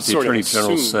briefing. I thought the Attorney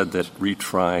General said that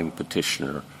retrying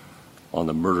petitioner on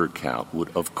the murder count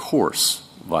would, of course,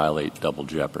 violate double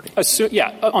jeopardy.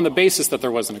 On the basis that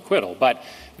there was an acquittal. But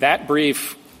that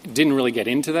brief didn't really get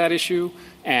into that issue,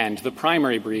 and the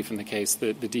primary brief in the case,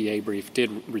 the DA brief,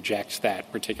 did reject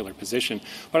that particular position.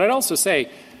 But I'd also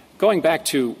say, going back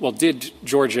to, well, did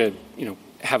Georgia,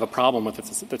 have a problem with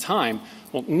it at the time?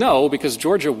 Well, no, because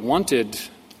Georgia wanted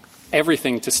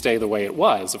everything to stay the way it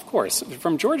was, of course.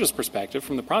 From Georgia's perspective,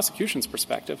 from the prosecution's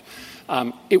perspective,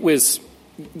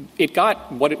 it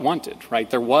got what it wanted, right?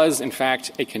 There was, in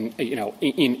fact, to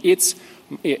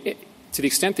the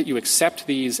extent that you accept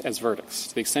these as verdicts,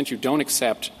 to the extent you don't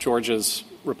accept Georgia's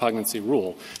repugnancy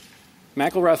rule,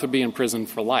 McElrath would be in prison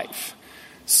for life.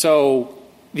 So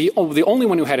the only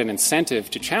one who had an incentive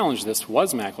to challenge this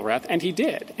was McElrath, and he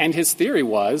did. And his theory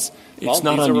was, it's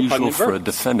not unusual for a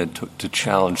defendant to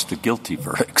challenge the guilty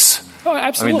verdicts. Oh,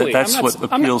 absolutely. That's what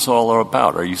appeals all are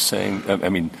about. Are you saying,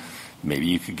 maybe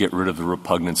you could get rid of the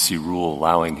repugnancy rule,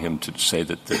 allowing him to say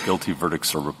that the guilty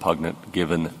verdicts are repugnant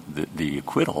given the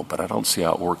acquittal, but I don't see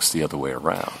how it works the other way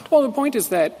around. Well, the point is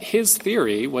that his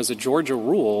theory was a Georgia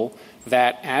rule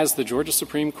that, as the Georgia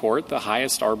Supreme Court, the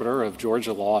highest arbiter of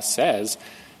Georgia law, says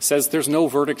there's no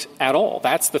verdict at all.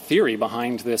 That's the theory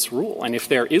behind this rule. And if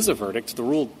there is a verdict, the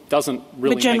rule doesn't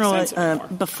really make sense anymore.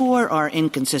 Before our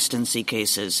inconsistency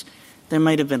cases, there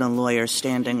might have been a lawyer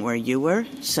standing where you were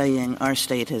saying our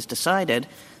state has decided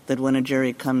that when a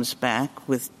jury comes back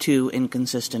with two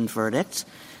inconsistent verdicts,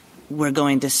 we're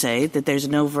going to say that there's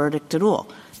no verdict at all.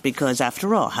 Because,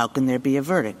 after all, how can there be a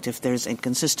verdict if there's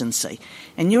inconsistency?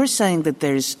 And you're saying that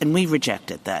and we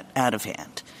rejected that out of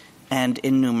hand and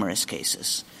in numerous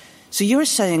cases. So you're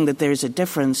saying that there's a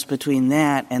difference between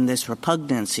that and this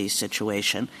repugnancy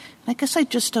situation. I guess I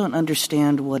just don't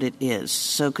understand what it is.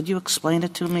 So could you explain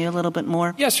it to me a little bit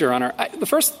more? Yes, Your Honor. The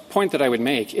first point that I would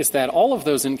make is that all of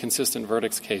those inconsistent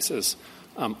verdicts cases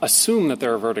assume that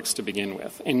there are verdicts to begin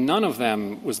with. And none of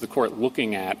them was the court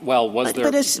looking at, was there...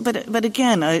 But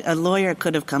again, a lawyer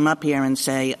could have come up here and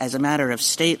say, as a matter of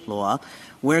state law,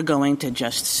 we're going to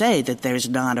just say that there's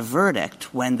not a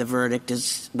verdict when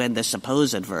the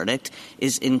supposed verdict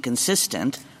is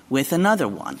inconsistent with another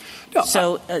one. No,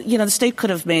 so, the state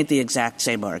could have made the exact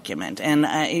same argument.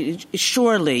 And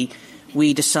surely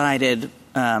we decided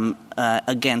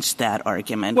against that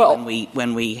argument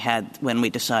when we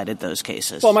decided those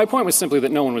cases. Well, my point was simply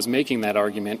that no one was making that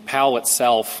argument. Powell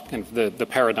itself, kind of the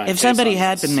paradigm. If somebody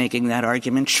had been making that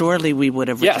argument, surely we would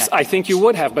have rejected Yes, I think you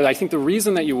would have. But I think the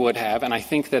reason that you would have, and I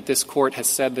think that this court has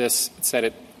said this, it said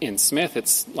it in Smith,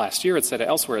 it's last year, it said it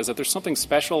elsewhere, is that there's something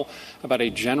special about a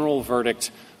general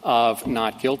verdict of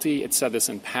not guilty. It said this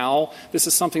in Powell. This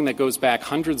is something that goes back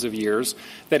hundreds of years,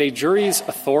 that a jury's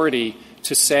authority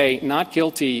to say not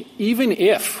guilty, even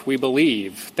if we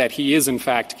believe that he is in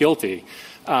fact guilty,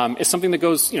 is something that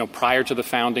goes, prior to the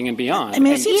founding and beyond.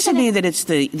 It seems to me that it's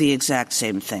the exact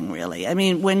same thing, really.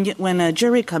 When a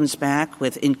jury comes back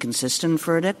with inconsistent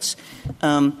verdicts,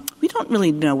 we don't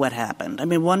really know what happened.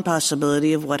 One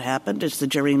possibility of what happened is the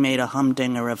jury made a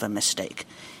humdinger of a mistake.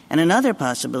 And another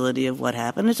possibility of what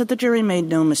happened is that the jury made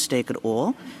no mistake at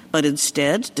all, but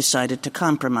instead decided to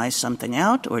compromise something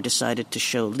out or decided to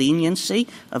show leniency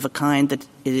of a kind that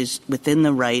is within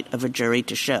the right of a jury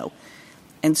to show.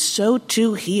 And so,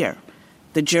 too, here.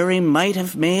 The jury might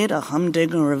have made a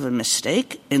humdinger of a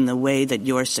mistake in the way that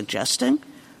you're suggesting,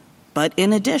 but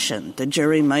in addition, the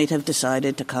jury might have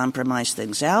decided to compromise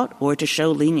things out or to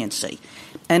show leniency.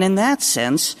 And in that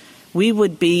sense, we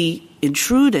would be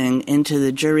intruding into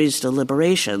the jury's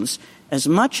deliberations as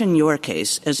much in your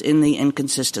case as in the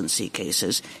inconsistency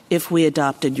cases if we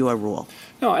adopted your rule.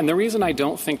 No, and the reason I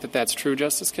don't think that that's true,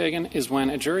 Justice Kagan, is when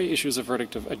a jury issues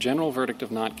a general verdict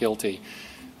of not guilty,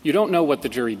 you don't know what the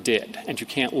jury did, and you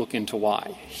can't look into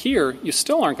why. Here, you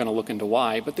still aren't going to look into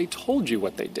why, but they told you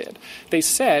what they did. They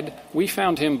said, we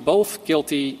found him both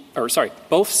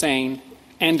sane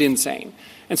and insane.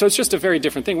 And so it's just a very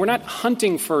different thing. We're not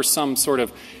hunting for some sort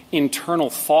of internal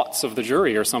thoughts of the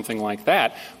jury or something like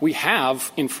that. We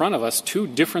have in front of us two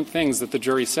different things that the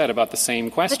jury said about the same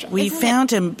question. We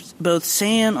found him both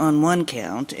sane on one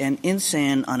count and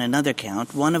insane on another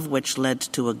count, one of which led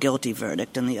to a guilty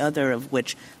verdict and the other of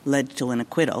which led to an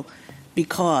acquittal,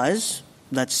 because,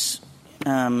 let's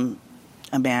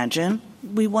imagine,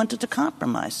 we wanted to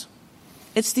compromise.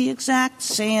 It's the exact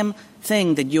same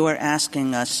thing that you're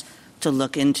asking us to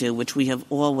look into, which we have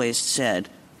always said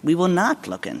we will not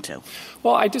look into?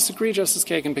 Well, I disagree, Justice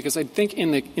Kagan, because I think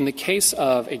in the case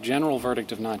of a general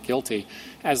verdict of not guilty,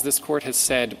 as this Court has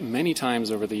said many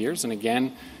times over the years, and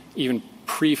again, even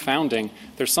pre-founding,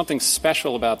 there's something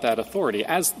special about that authority.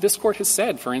 As this Court has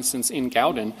said, for instance, in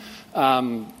Gowden,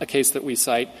 a case that we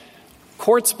cite,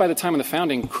 courts by the time of the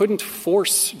founding couldn't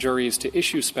force juries to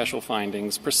issue special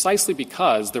findings precisely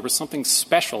because there was something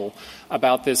special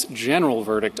about this general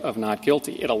verdict of not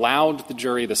guilty. It allowed the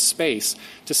jury the space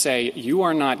to say, you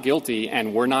are not guilty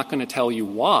and we're not going to tell you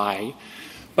why.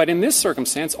 But in this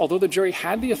circumstance, although the jury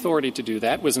had the authority to do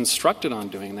that, was instructed on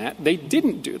doing that, they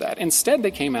didn't do that. Instead,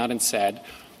 they came out and said,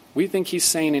 we think he's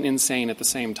sane and insane at the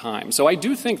same time. So I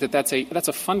do think that that's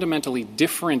a fundamentally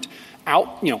different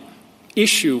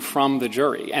issue from the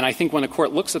jury. And I think when a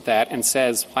court looks at that and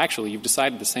says, well, actually, you've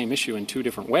decided the same issue in two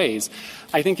different ways,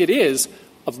 I think it is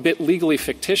a bit legally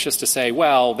fictitious to say,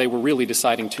 well, they were really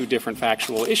deciding two different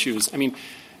factual issues. I mean,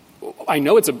 I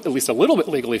know it's at least a little bit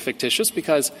legally fictitious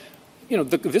because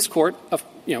this Court,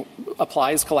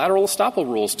 applies collateral estoppel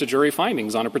rules to jury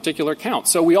findings on a particular count.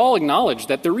 So we all acknowledge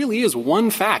that there really is one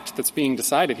fact that's being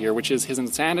decided here, which is his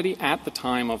insanity at the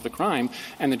time of the crime.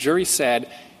 And the jury said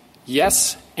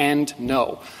yes and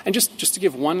no. And just to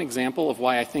give one example of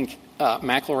why I think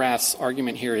McElrath's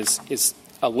argument here is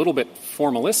a little bit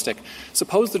formalistic,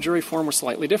 suppose the jury form were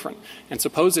slightly different. And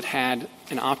suppose it had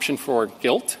an option for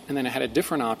guilt and then it had a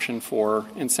different option for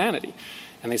insanity.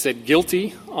 And they said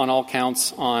guilty on all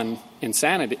counts on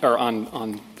insanity or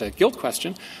on the guilt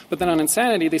question, but then on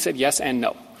insanity they said yes and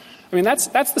no. I mean, that's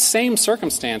the same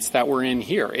circumstance that we're in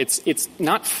here. It's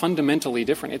not fundamentally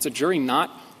different. It's a jury not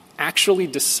actually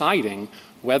deciding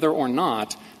whether or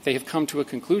not they have come to a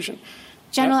conclusion.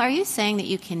 General, are you saying that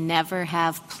you can never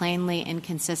have plainly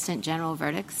inconsistent general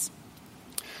verdicts?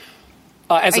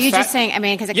 Just saying? I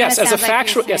mean, because it kind of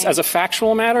sounds yes, as a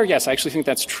factual matter, yes, I actually think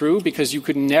that's true because you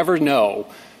could never know.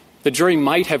 The jury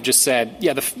might have just said,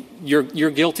 yeah,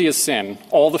 you're guilty as sin.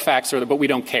 All the facts are there, but we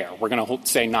don't care. We're going to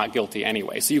say not guilty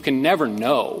anyway. So you can never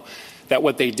know that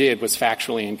what they did was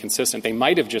factually inconsistent. They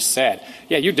might have just said,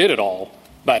 yeah, you did it all,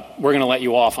 but we're going to let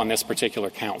you off on this particular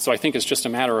count. So I think it's just a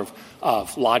matter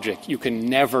of logic. You can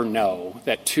never know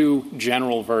that two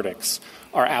general verdicts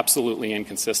are absolutely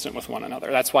inconsistent with one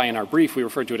another. That's why in our brief we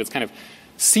referred to it as kind of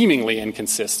seemingly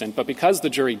inconsistent. But because the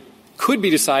jury could be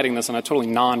deciding this on a totally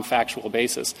non-factual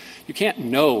basis, you can't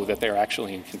know that they're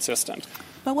actually inconsistent.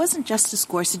 But wasn't Justice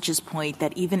Gorsuch's point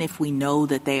that even if we know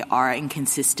that they are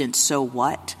inconsistent, so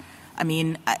what? I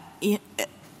mean,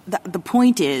 the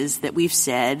point is that we've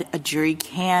said a jury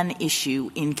can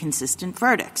issue inconsistent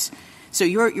verdicts. So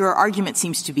your argument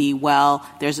seems to be, well,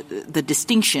 there's the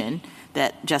distinction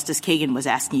that Justice Kagan was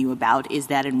asking you about is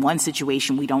that in one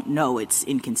situation we don't know it's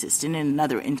inconsistent, in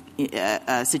another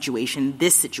situation,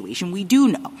 this situation, we do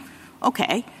know.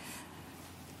 Okay.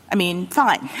 I mean,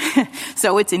 fine.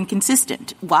 So it's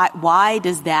inconsistent. Why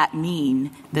does that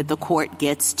mean that the court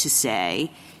gets to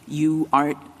say you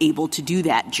aren't able to do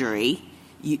that, jury?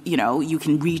 You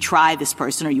can retry this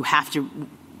person or you have to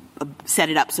set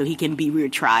it up so he can be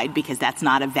retried because that's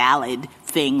not a valid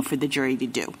thing for the jury to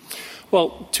do?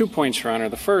 Well, 2 points, Your Honor.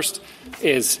 The first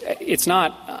is it's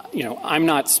not, I'm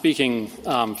not speaking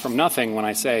from nothing when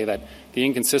I say that the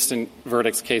inconsistent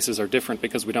verdicts cases are different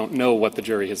because we don't know what the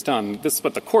jury has done. This is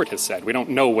what the court has said. We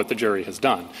don't know what the jury has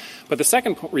done. But the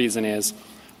second reason is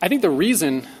I think the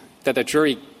reason that the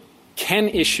jury can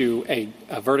issue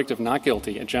a verdict of not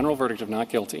guilty, a general verdict of not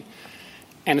guilty,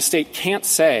 and a state can't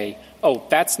say, oh,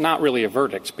 that's not really a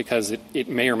verdict because it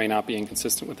may or may not be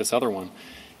inconsistent with this other one,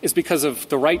 is because of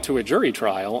the right to a jury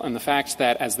trial and the fact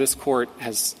that, as this court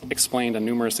has explained on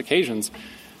numerous occasions,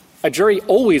 a jury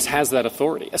always has that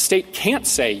authority. A state can't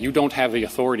say you don't have the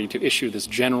authority to issue this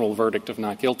general verdict of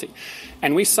not guilty.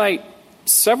 And we cite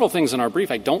several things in our brief.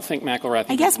 I don't think McElrath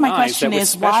denies that with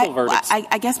special verdicts.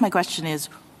 I guess my question is,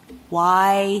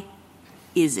 why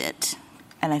is it,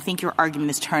 and I think your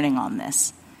argument is turning on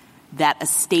this, that a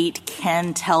state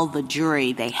can tell the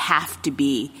jury they have to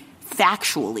be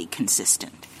factually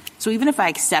consistent? So even if I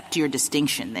accept your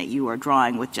distinction that you are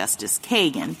drawing with Justice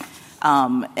Kagan,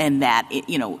 and that,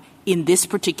 in this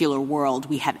particular world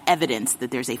we have evidence that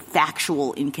there's a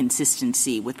factual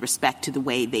inconsistency with respect to the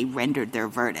way they rendered their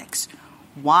verdicts,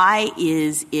 why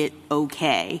is it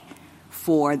okay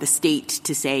for the state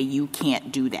to say you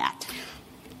can't do that?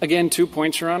 Again, 2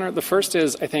 points, Your Honor. The first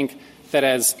is I think that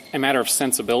as a matter of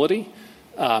sensibility,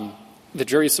 the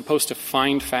jury is supposed to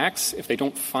find facts. If they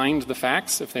don't find the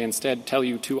facts, if they instead tell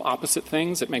you two opposite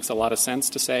things, it makes a lot of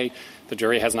sense to say the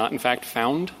jury has not, in fact,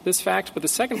 found this fact. But the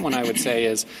second one I would say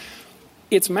is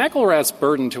it's McElrath's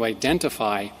burden to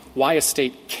identify why a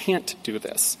state can't do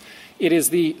this. It is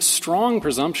the strong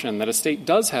presumption that a state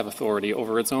does have authority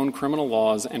over its own criminal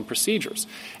laws and procedures.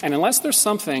 And unless there's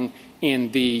something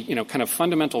in the, kind of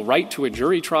fundamental right to a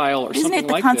jury trial or something like this. Isn't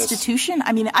it the Constitution?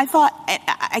 I mean,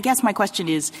 I guess my question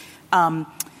is,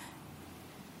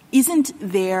 isn't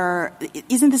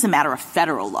this a matter of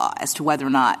federal law as to whether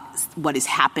or not what is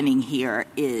happening here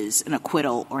is an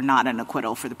acquittal or not an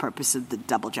acquittal for the purpose of the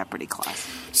Double Jeopardy Clause?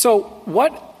 So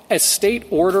what a state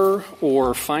order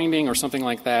or finding or something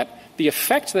like that, the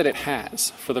effect that it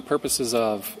has for the purposes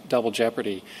of double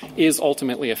jeopardy is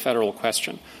ultimately a federal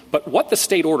question. But what the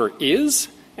state order is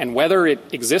and whether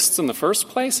it exists in the first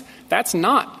place, that's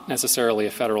not necessarily a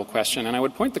federal question. And I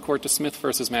would point the Court to Smith v.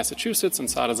 Massachusetts and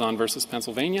Sadazan v.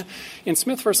 Pennsylvania. In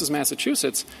Smith v.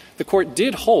 Massachusetts, the Court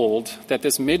did hold that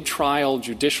this mid-trial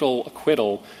judicial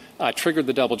acquittal triggered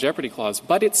the Double Jeopardy Clause,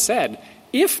 but it said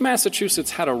if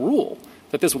Massachusetts had a rule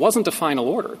that this wasn't a final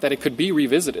order, that it could be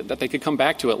revisited, that they could come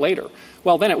back to it later,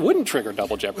 well, then it wouldn't trigger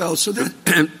double jeopardy. Well, so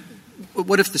then,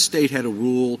 what if the state had a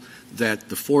rule that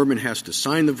the foreman has to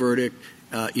sign the verdict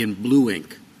in blue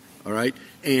ink, all right,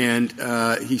 and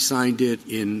he signed it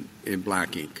in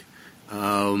black ink,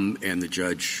 and the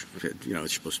judge said,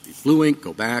 it's supposed to be blue ink,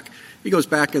 go back. He goes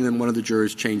back, and then one of the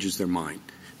jurors changes their mind.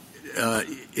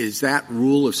 Is that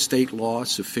rule of state law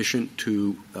sufficient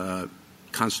to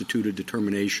constitute a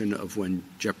determination of when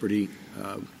jeopardy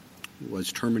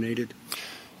was terminated?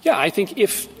 Yeah, I think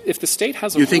if the state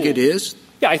has a rule... You think it is?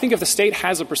 Yeah, I think if the state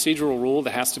has a procedural rule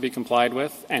that has to be complied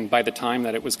with, and by the time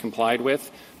that it was complied with,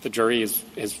 the jury is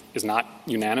not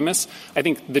unanimous, I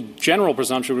think the general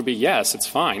presumption would be yes, it's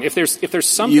fine. If there's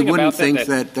something you wouldn't about think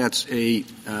that that's a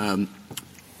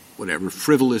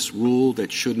frivolous rule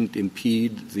that shouldn't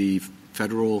impede the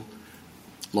federal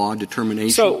law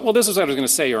determination? So, well, this is what I was going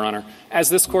to say, Your Honor. As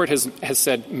this Court has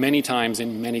said many times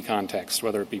in many contexts,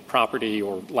 whether it be property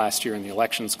or last year in the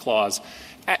Elections Clause,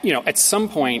 at some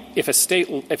point, if a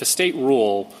state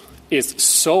rule is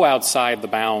so outside the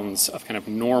bounds of kind of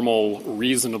normal,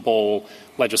 reasonable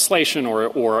legislation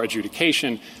or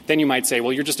adjudication, then you might say,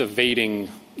 well, you're just evading,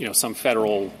 some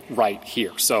federal right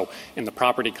here. So in the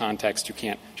property context, you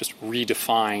can't just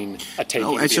redefine a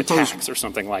taking via tax or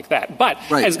something like that. But,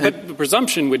 but the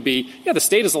presumption would be, the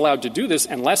state is allowed to do this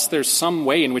unless there's some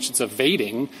way in which it's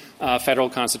evading federal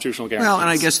constitutional guarantees. Well,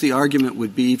 and I guess the argument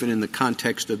would be, even in the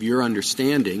context of your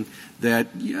understanding, that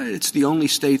it's the only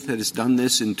state that has done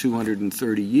this in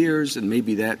 230 years, and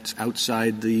maybe that's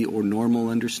outside the or normal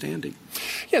understanding.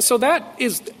 Yeah, so that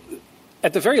is,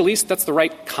 at the very least, that's the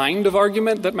right kind of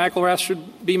argument that McElrath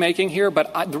should be making here.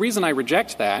 But the reason I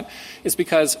reject that is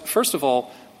because, first of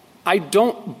all, I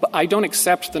don't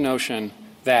accept the notion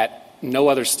that no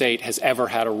other state has ever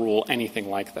had a rule anything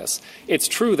like this. It's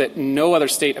true that no other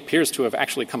state appears to have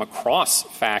actually come across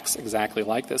facts exactly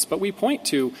like this, but we point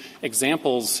to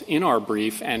examples in our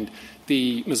brief, and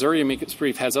the Missouri amicus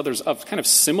brief has others of kind of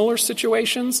similar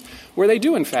situations where they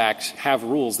do, in fact, have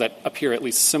rules that appear at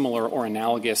least similar or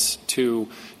analogous to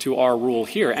our rule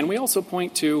here. And we also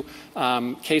point to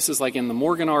cases like in the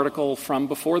Morgan article from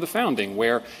before the founding,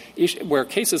 where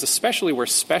cases, especially where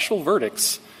special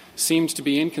verdicts seems to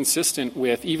be inconsistent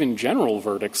with even general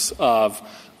verdicts of...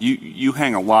 You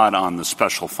hang a lot on the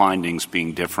special findings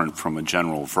being different from a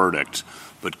general verdict,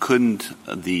 but couldn't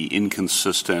the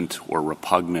inconsistent or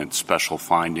repugnant special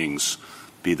findings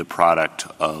be the product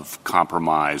of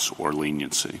compromise or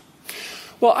leniency?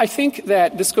 Well, I think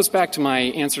that this goes back to my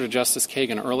answer to Justice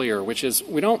Kagan earlier, which is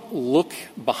we don't look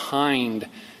behind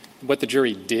what the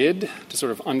jury did to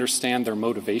sort of understand their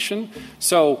motivation.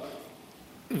 So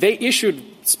they issued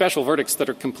special verdicts that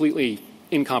are completely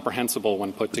incomprehensible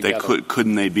when put together.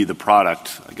 Couldn't they be the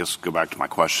product, I guess go back to my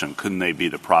question, couldn't they be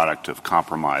the product of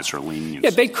compromise or leniency?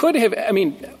 Yeah, they could have. I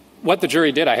mean, what the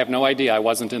jury did, I have no idea. I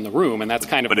wasn't in the room, and that's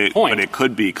kind of the point. But it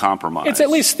could be compromise. It's at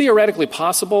least theoretically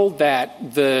possible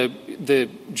that the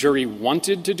jury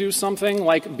wanted to do something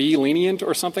like be lenient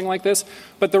or something like this.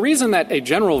 But the reason that a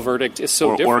general verdict is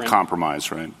so different... Or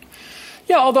compromise, right?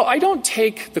 Yeah, although I don't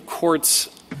take the court's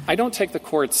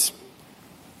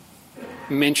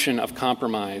mention of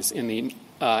compromise in the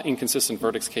inconsistent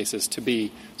verdicts cases to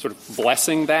be sort of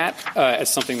blessing that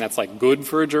as something that's like good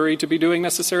for a jury to be doing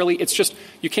necessarily. It's just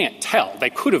you can't tell. They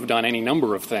could have done any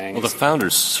number of things. Well, the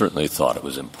founders certainly thought it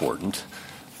was important.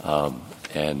 Go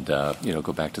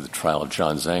back to the trial of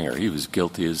John Zanger. He was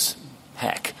guilty as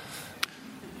heck.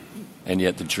 And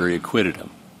yet the jury acquitted him.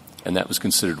 And that was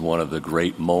considered one of the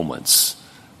great moments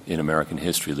in American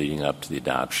history leading up to the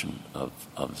adoption of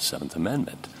the Seventh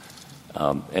Amendment.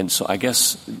 And so I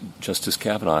guess Justice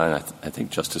Kavanaugh and I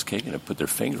think Justice Kagan have put their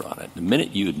finger on it. The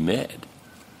minute you admit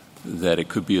that it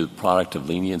could be a product of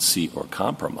leniency or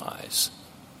compromise,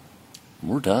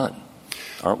 we're done,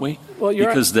 aren't we? Well,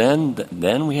 because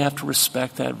then we have to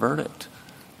respect that verdict,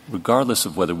 regardless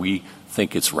of whether we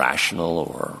think it's rational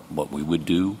or what we would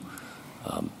do.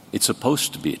 It's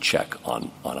supposed to be a check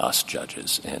on us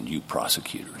judges and you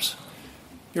prosecutors.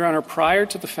 Your Honor, prior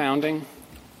to the founding,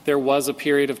 there was a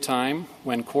period of time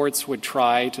when courts would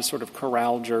try to sort of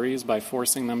corral juries by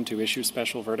forcing them to issue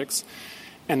special verdicts.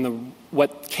 And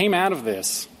what came out of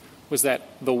this was that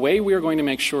the way we are going to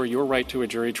make sure your right to a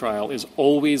jury trial is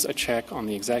always a check on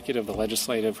the executive, the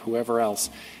legislative, whoever else,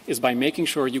 is by making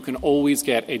sure you can always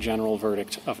get a general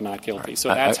verdict of not guilty. So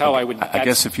that's how I would... I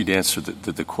guess if you'd answer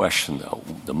the question, though,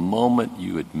 the moment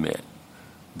you admit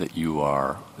that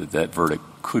that verdict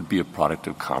could be a product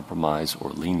of compromise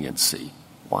or leniency,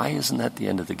 why isn't that the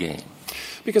end of the game?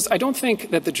 Because I don't think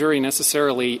that the jury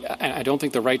necessarily, and I don't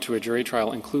think the right to a jury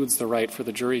trial includes the right for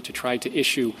the jury to try to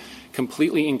issue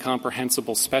completely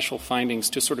incomprehensible special findings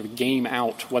to sort of game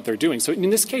out what they're doing. So in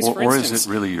this case, for instance... Or is it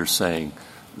really you're saying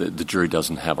that the jury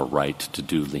doesn't have a right to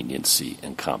do leniency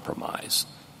and compromise?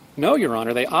 No, Your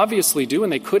Honor. They obviously do,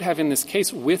 and they could have in this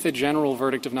case with a general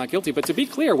verdict of not guilty. But to be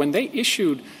clear, when they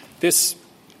issued this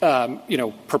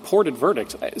purported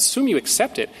verdict, assume you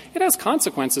accept it, it has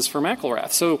consequences for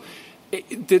McElrath. So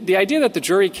the idea that the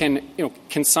jury can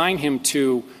consign him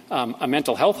to a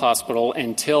mental health hospital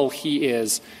until he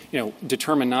is,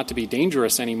 determined not to be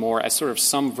dangerous anymore as sort of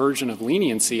some version of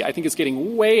leniency, I think is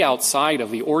getting way outside of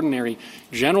the ordinary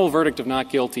general verdict of not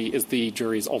guilty is the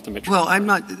jury's ultimate trial.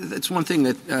 Well, that's one thing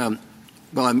that,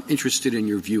 I'm interested in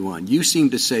your view on. You seem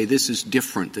to say this is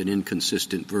different than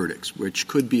inconsistent verdicts, which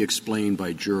could be explained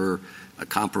by juror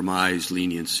compromise,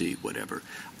 leniency, whatever.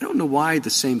 I don't know why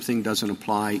the same thing doesn't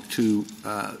apply to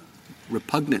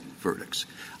repugnant verdicts.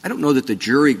 I don't know that the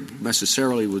jury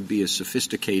necessarily would be as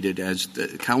sophisticated as the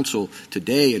counsel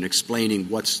today in explaining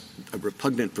what's a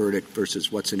repugnant verdict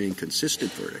versus what's an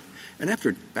inconsistent verdict. And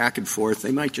after back and forth,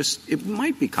 it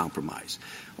might be compromise.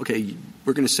 Okay,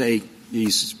 we're going to say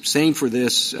he's sane for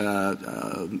this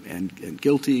and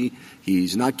guilty.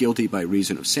 He's not guilty by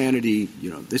reason of sanity.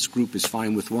 This group is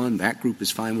fine with one, that group is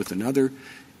fine with another.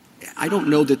 I don't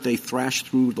know that they thrash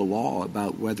through the law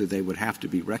about whether they would have to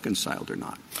be reconciled or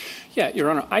not. Yeah,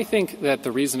 Your Honor, I think that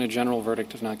the reason a general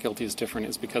verdict of not guilty is different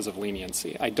is because of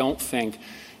leniency. I don't think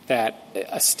that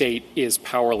a state is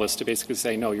powerless to basically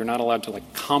say, no, you're not allowed to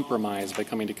compromise by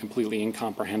coming to completely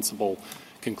incomprehensible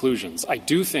conclusions. I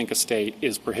do think a state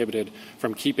is prohibited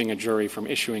from keeping a jury from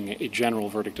issuing a general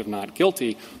verdict of not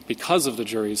guilty because of the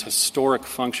jury's historic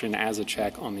function as a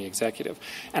check on the executive.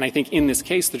 And I think in this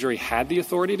case, the jury had the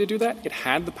authority to do that. It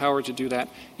had the power to do that.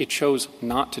 It chose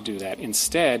not to do that.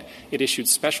 Instead, it issued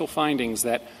special findings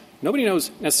that nobody knows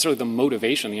necessarily the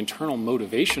motivation, the internal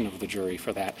motivation of the jury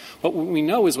for that. What we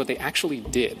know is what they actually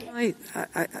did.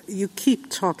 You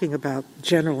keep talking about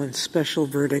general and special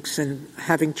verdicts, and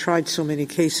having tried so many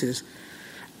cases,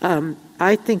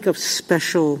 I think of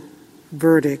special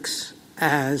verdicts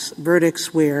as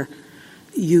verdicts where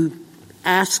you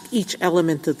ask each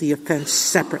element of the offense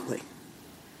separately.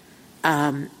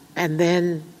 And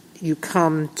then you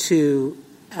come to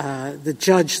the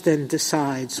judge then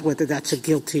decides whether that's a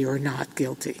guilty or not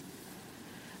guilty.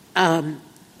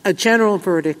 A general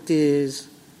verdict is,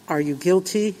 are you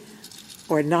guilty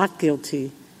or not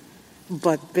guilty,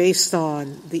 but based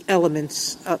on the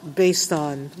elements, based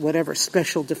on whatever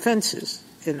special defenses.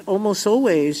 And almost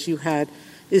always you had,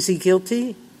 is he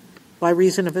guilty by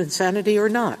reason of insanity or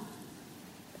not?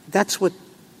 That's what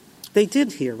they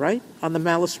did here, right, on the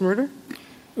malice murder?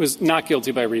 It was not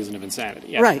guilty by reason of insanity.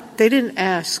 Yeah. Right. They didn't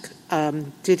ask,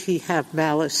 did he have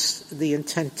malice, the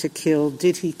intent to kill?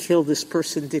 Did he kill this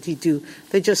person? Did he do?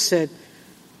 They just said,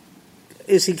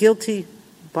 is he guilty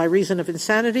by reason of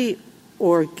insanity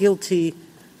or guilty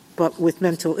but with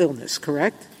mental illness,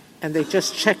 correct? And they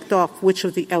just checked off which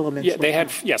of the elements. Yeah, they had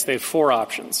four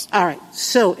options. All right.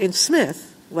 So in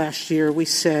Smith last year we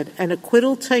said an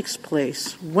acquittal takes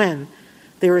place when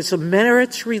there is a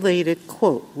merits-related,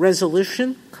 quote,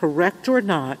 resolution, correct or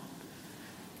not,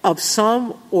 of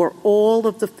some or all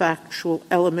of the factual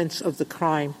elements of the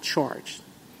crime charged.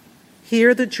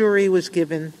 Here the jury was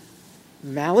given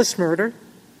malice murder.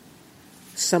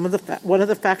 One of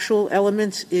the factual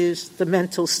elements is the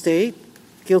mental state,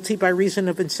 guilty by reason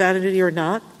of insanity or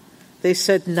not. They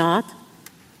said not.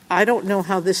 I don't know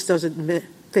how this doesn't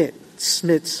fit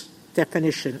Smith's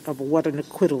definition of what an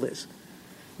acquittal is.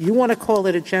 You want to call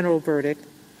it a general verdict,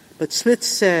 but Smith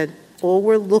said all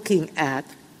we're looking at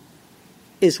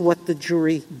is what the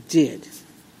jury did.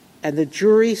 And the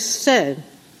jury said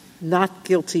not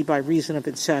guilty by reason of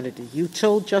insanity. You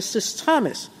told Justice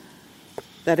Thomas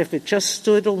that if it just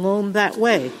stood alone that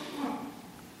way,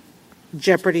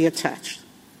 jeopardy attached.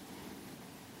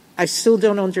 I still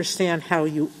don't understand how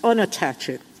you unattach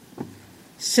it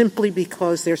simply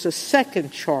because there's a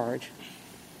second charge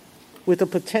with a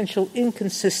potential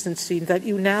inconsistency that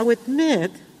you now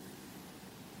admit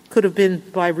could have been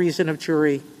by reason of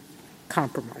jury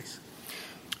compromise.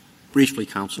 Briefly,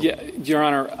 counsel. Yeah, Your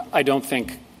Honor, I don't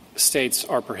think states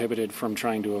are prohibited from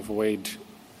trying to avoid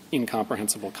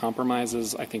incomprehensible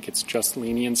compromises. I think it's just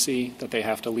leniency that they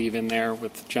have to leave in there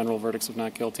with general verdicts of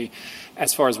not guilty.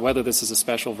 As far as whether this is a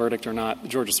special verdict or not, the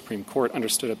Georgia Supreme Court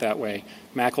understood it that way.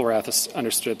 McElrath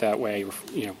understood it that way.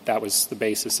 That was the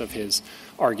basis of his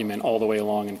argument all the way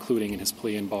along, including in his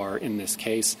plea and bar in this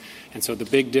case. And so the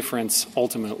big difference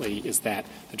ultimately is that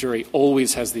the jury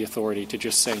always has the authority to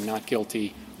just say not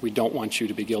guilty. We don't want you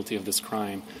to be guilty of this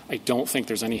crime. I don't think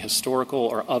there's any historical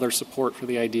or other support for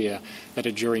the idea that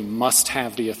a jury must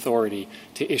have the authority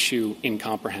to issue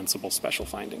incomprehensible special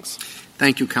findings.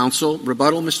 Thank you, counsel.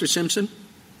 Rebuttal, Mr. Simpson?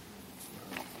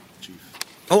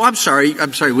 Oh, I'm sorry.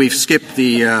 We've skipped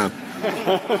the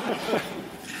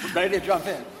Ready to jump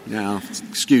in. No,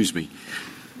 excuse me.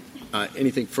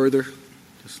 Anything further?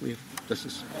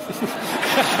 Justice?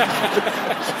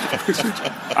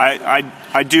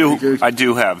 I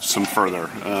do have some further.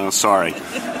 Sorry.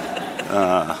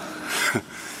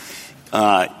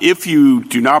 If you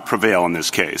do not prevail in this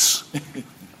case,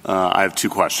 I have two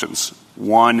questions.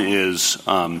 One is,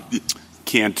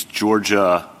 can't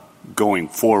Georgia going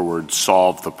forward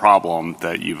solve the problem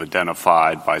that you've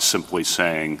identified by simply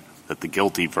saying that the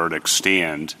guilty verdicts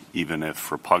stand even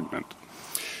if repugnant?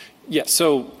 Yes.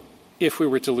 So if we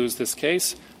were to lose this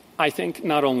case, I think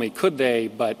not only could they,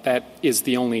 but that is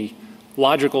the only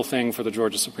logical thing for the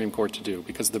Georgia Supreme Court to do,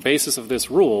 because the basis of this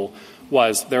rule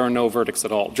was there are no verdicts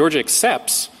at all. Georgia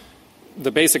accepts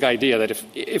the basic idea that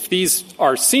if these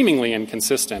are seemingly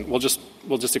inconsistent, we'll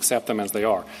just accept them as they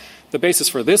are. The basis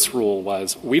for this rule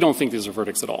was we don't think these are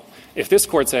verdicts at all. If this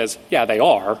court says, yeah, they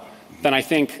are, then I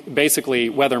think basically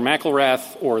whether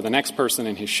McElrath or the next person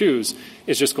in his shoes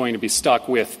is just going to be stuck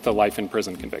with the life in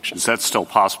prison conviction. Is that still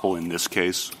possible in this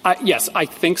case? Yes, I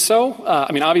think so.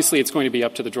 Obviously it's going to be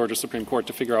up to the Georgia Supreme Court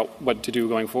to figure out what to do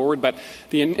going forward, but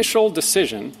the initial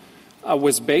decision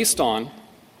was based on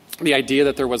the idea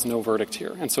that there was no verdict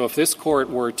here. And so if this court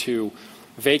were to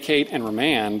vacate and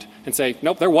remand and say,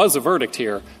 nope, there was a verdict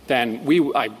here, then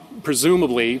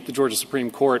presumably the Georgia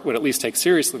Supreme Court would at least take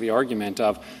seriously the argument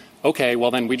of, okay, well,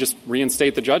 then we just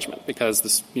reinstate the judgment because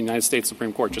the United States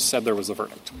Supreme Court just said there was a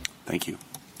verdict. Thank you.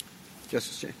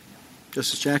 Justice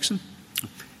Jackson?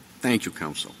 Thank you,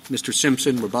 counsel. Mr.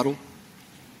 Simpson, rebuttal.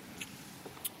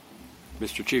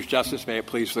 Mr. Chief Justice, may it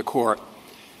please the Court.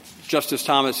 Justice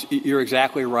Thomas, you're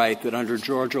exactly right that under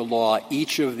Georgia law,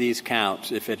 each of these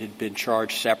counts, if it had been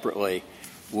charged separately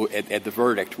at the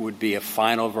verdict, would be a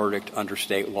final verdict under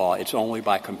state law. It's only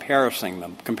by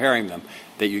comparing them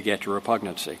that you get to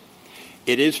repugnancy.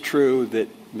 It is true that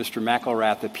Mr.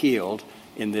 McElrath appealed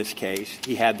in this case.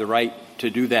 He had the right to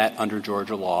do that under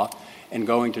Georgia law. And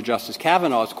going to Justice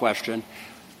Kavanaugh's question,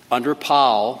 under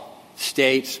Powell,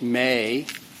 states may,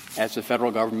 as the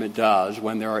federal government does,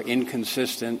 when there are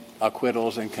inconsistent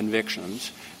acquittals and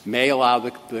convictions, may allow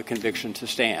the conviction to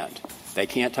stand. They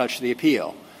can't touch the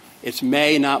appeal. It's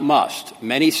may, not must.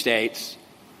 Many states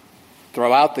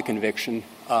throw out the conviction.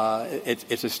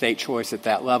 It's a state choice at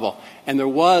that level. And there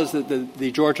was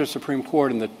the Georgia Supreme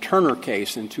Court in the Turner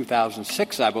case in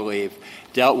 2006, I believe,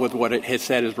 dealt with what it had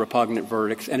said as repugnant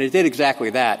verdicts. And it did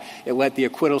exactly that. It let the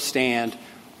acquittal stand,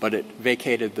 but it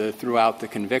vacated throughout the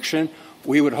conviction.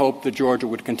 We would hope that Georgia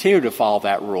would continue to follow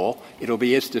that rule. It'll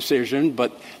be its decision,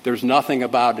 but there's nothing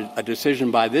about a decision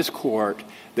by this court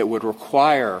that would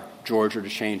require Georgia to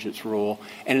change its rule.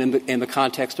 And in the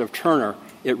context of Turner,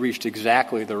 it reached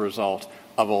exactly the result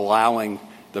of allowing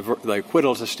the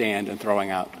acquittal to stand and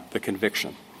throwing out the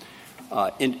conviction.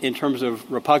 In terms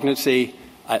of repugnancy,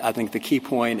 I think the key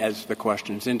point, as the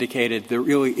questions indicated, there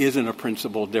really isn't a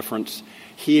principal difference.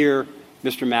 Here,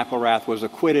 Mr. McElrath was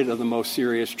acquitted of the most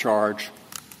serious charge,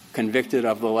 convicted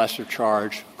of the lesser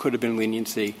charge, could have been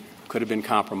leniency, could have been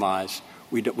compromise.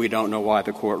 We don't know why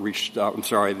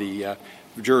the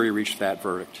jury reached that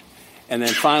verdict. And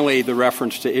then finally, the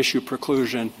reference to issue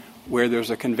preclusion, where there's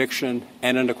a conviction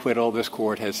and an acquittal, this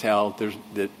court has held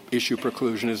that issue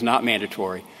preclusion is not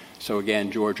mandatory. So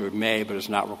again, Georgia may, but is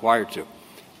not required to.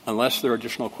 Unless there are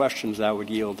additional questions, I would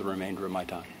yield the remainder of my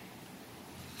time.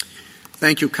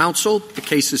 Thank you, counsel. The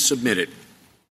case is submitted.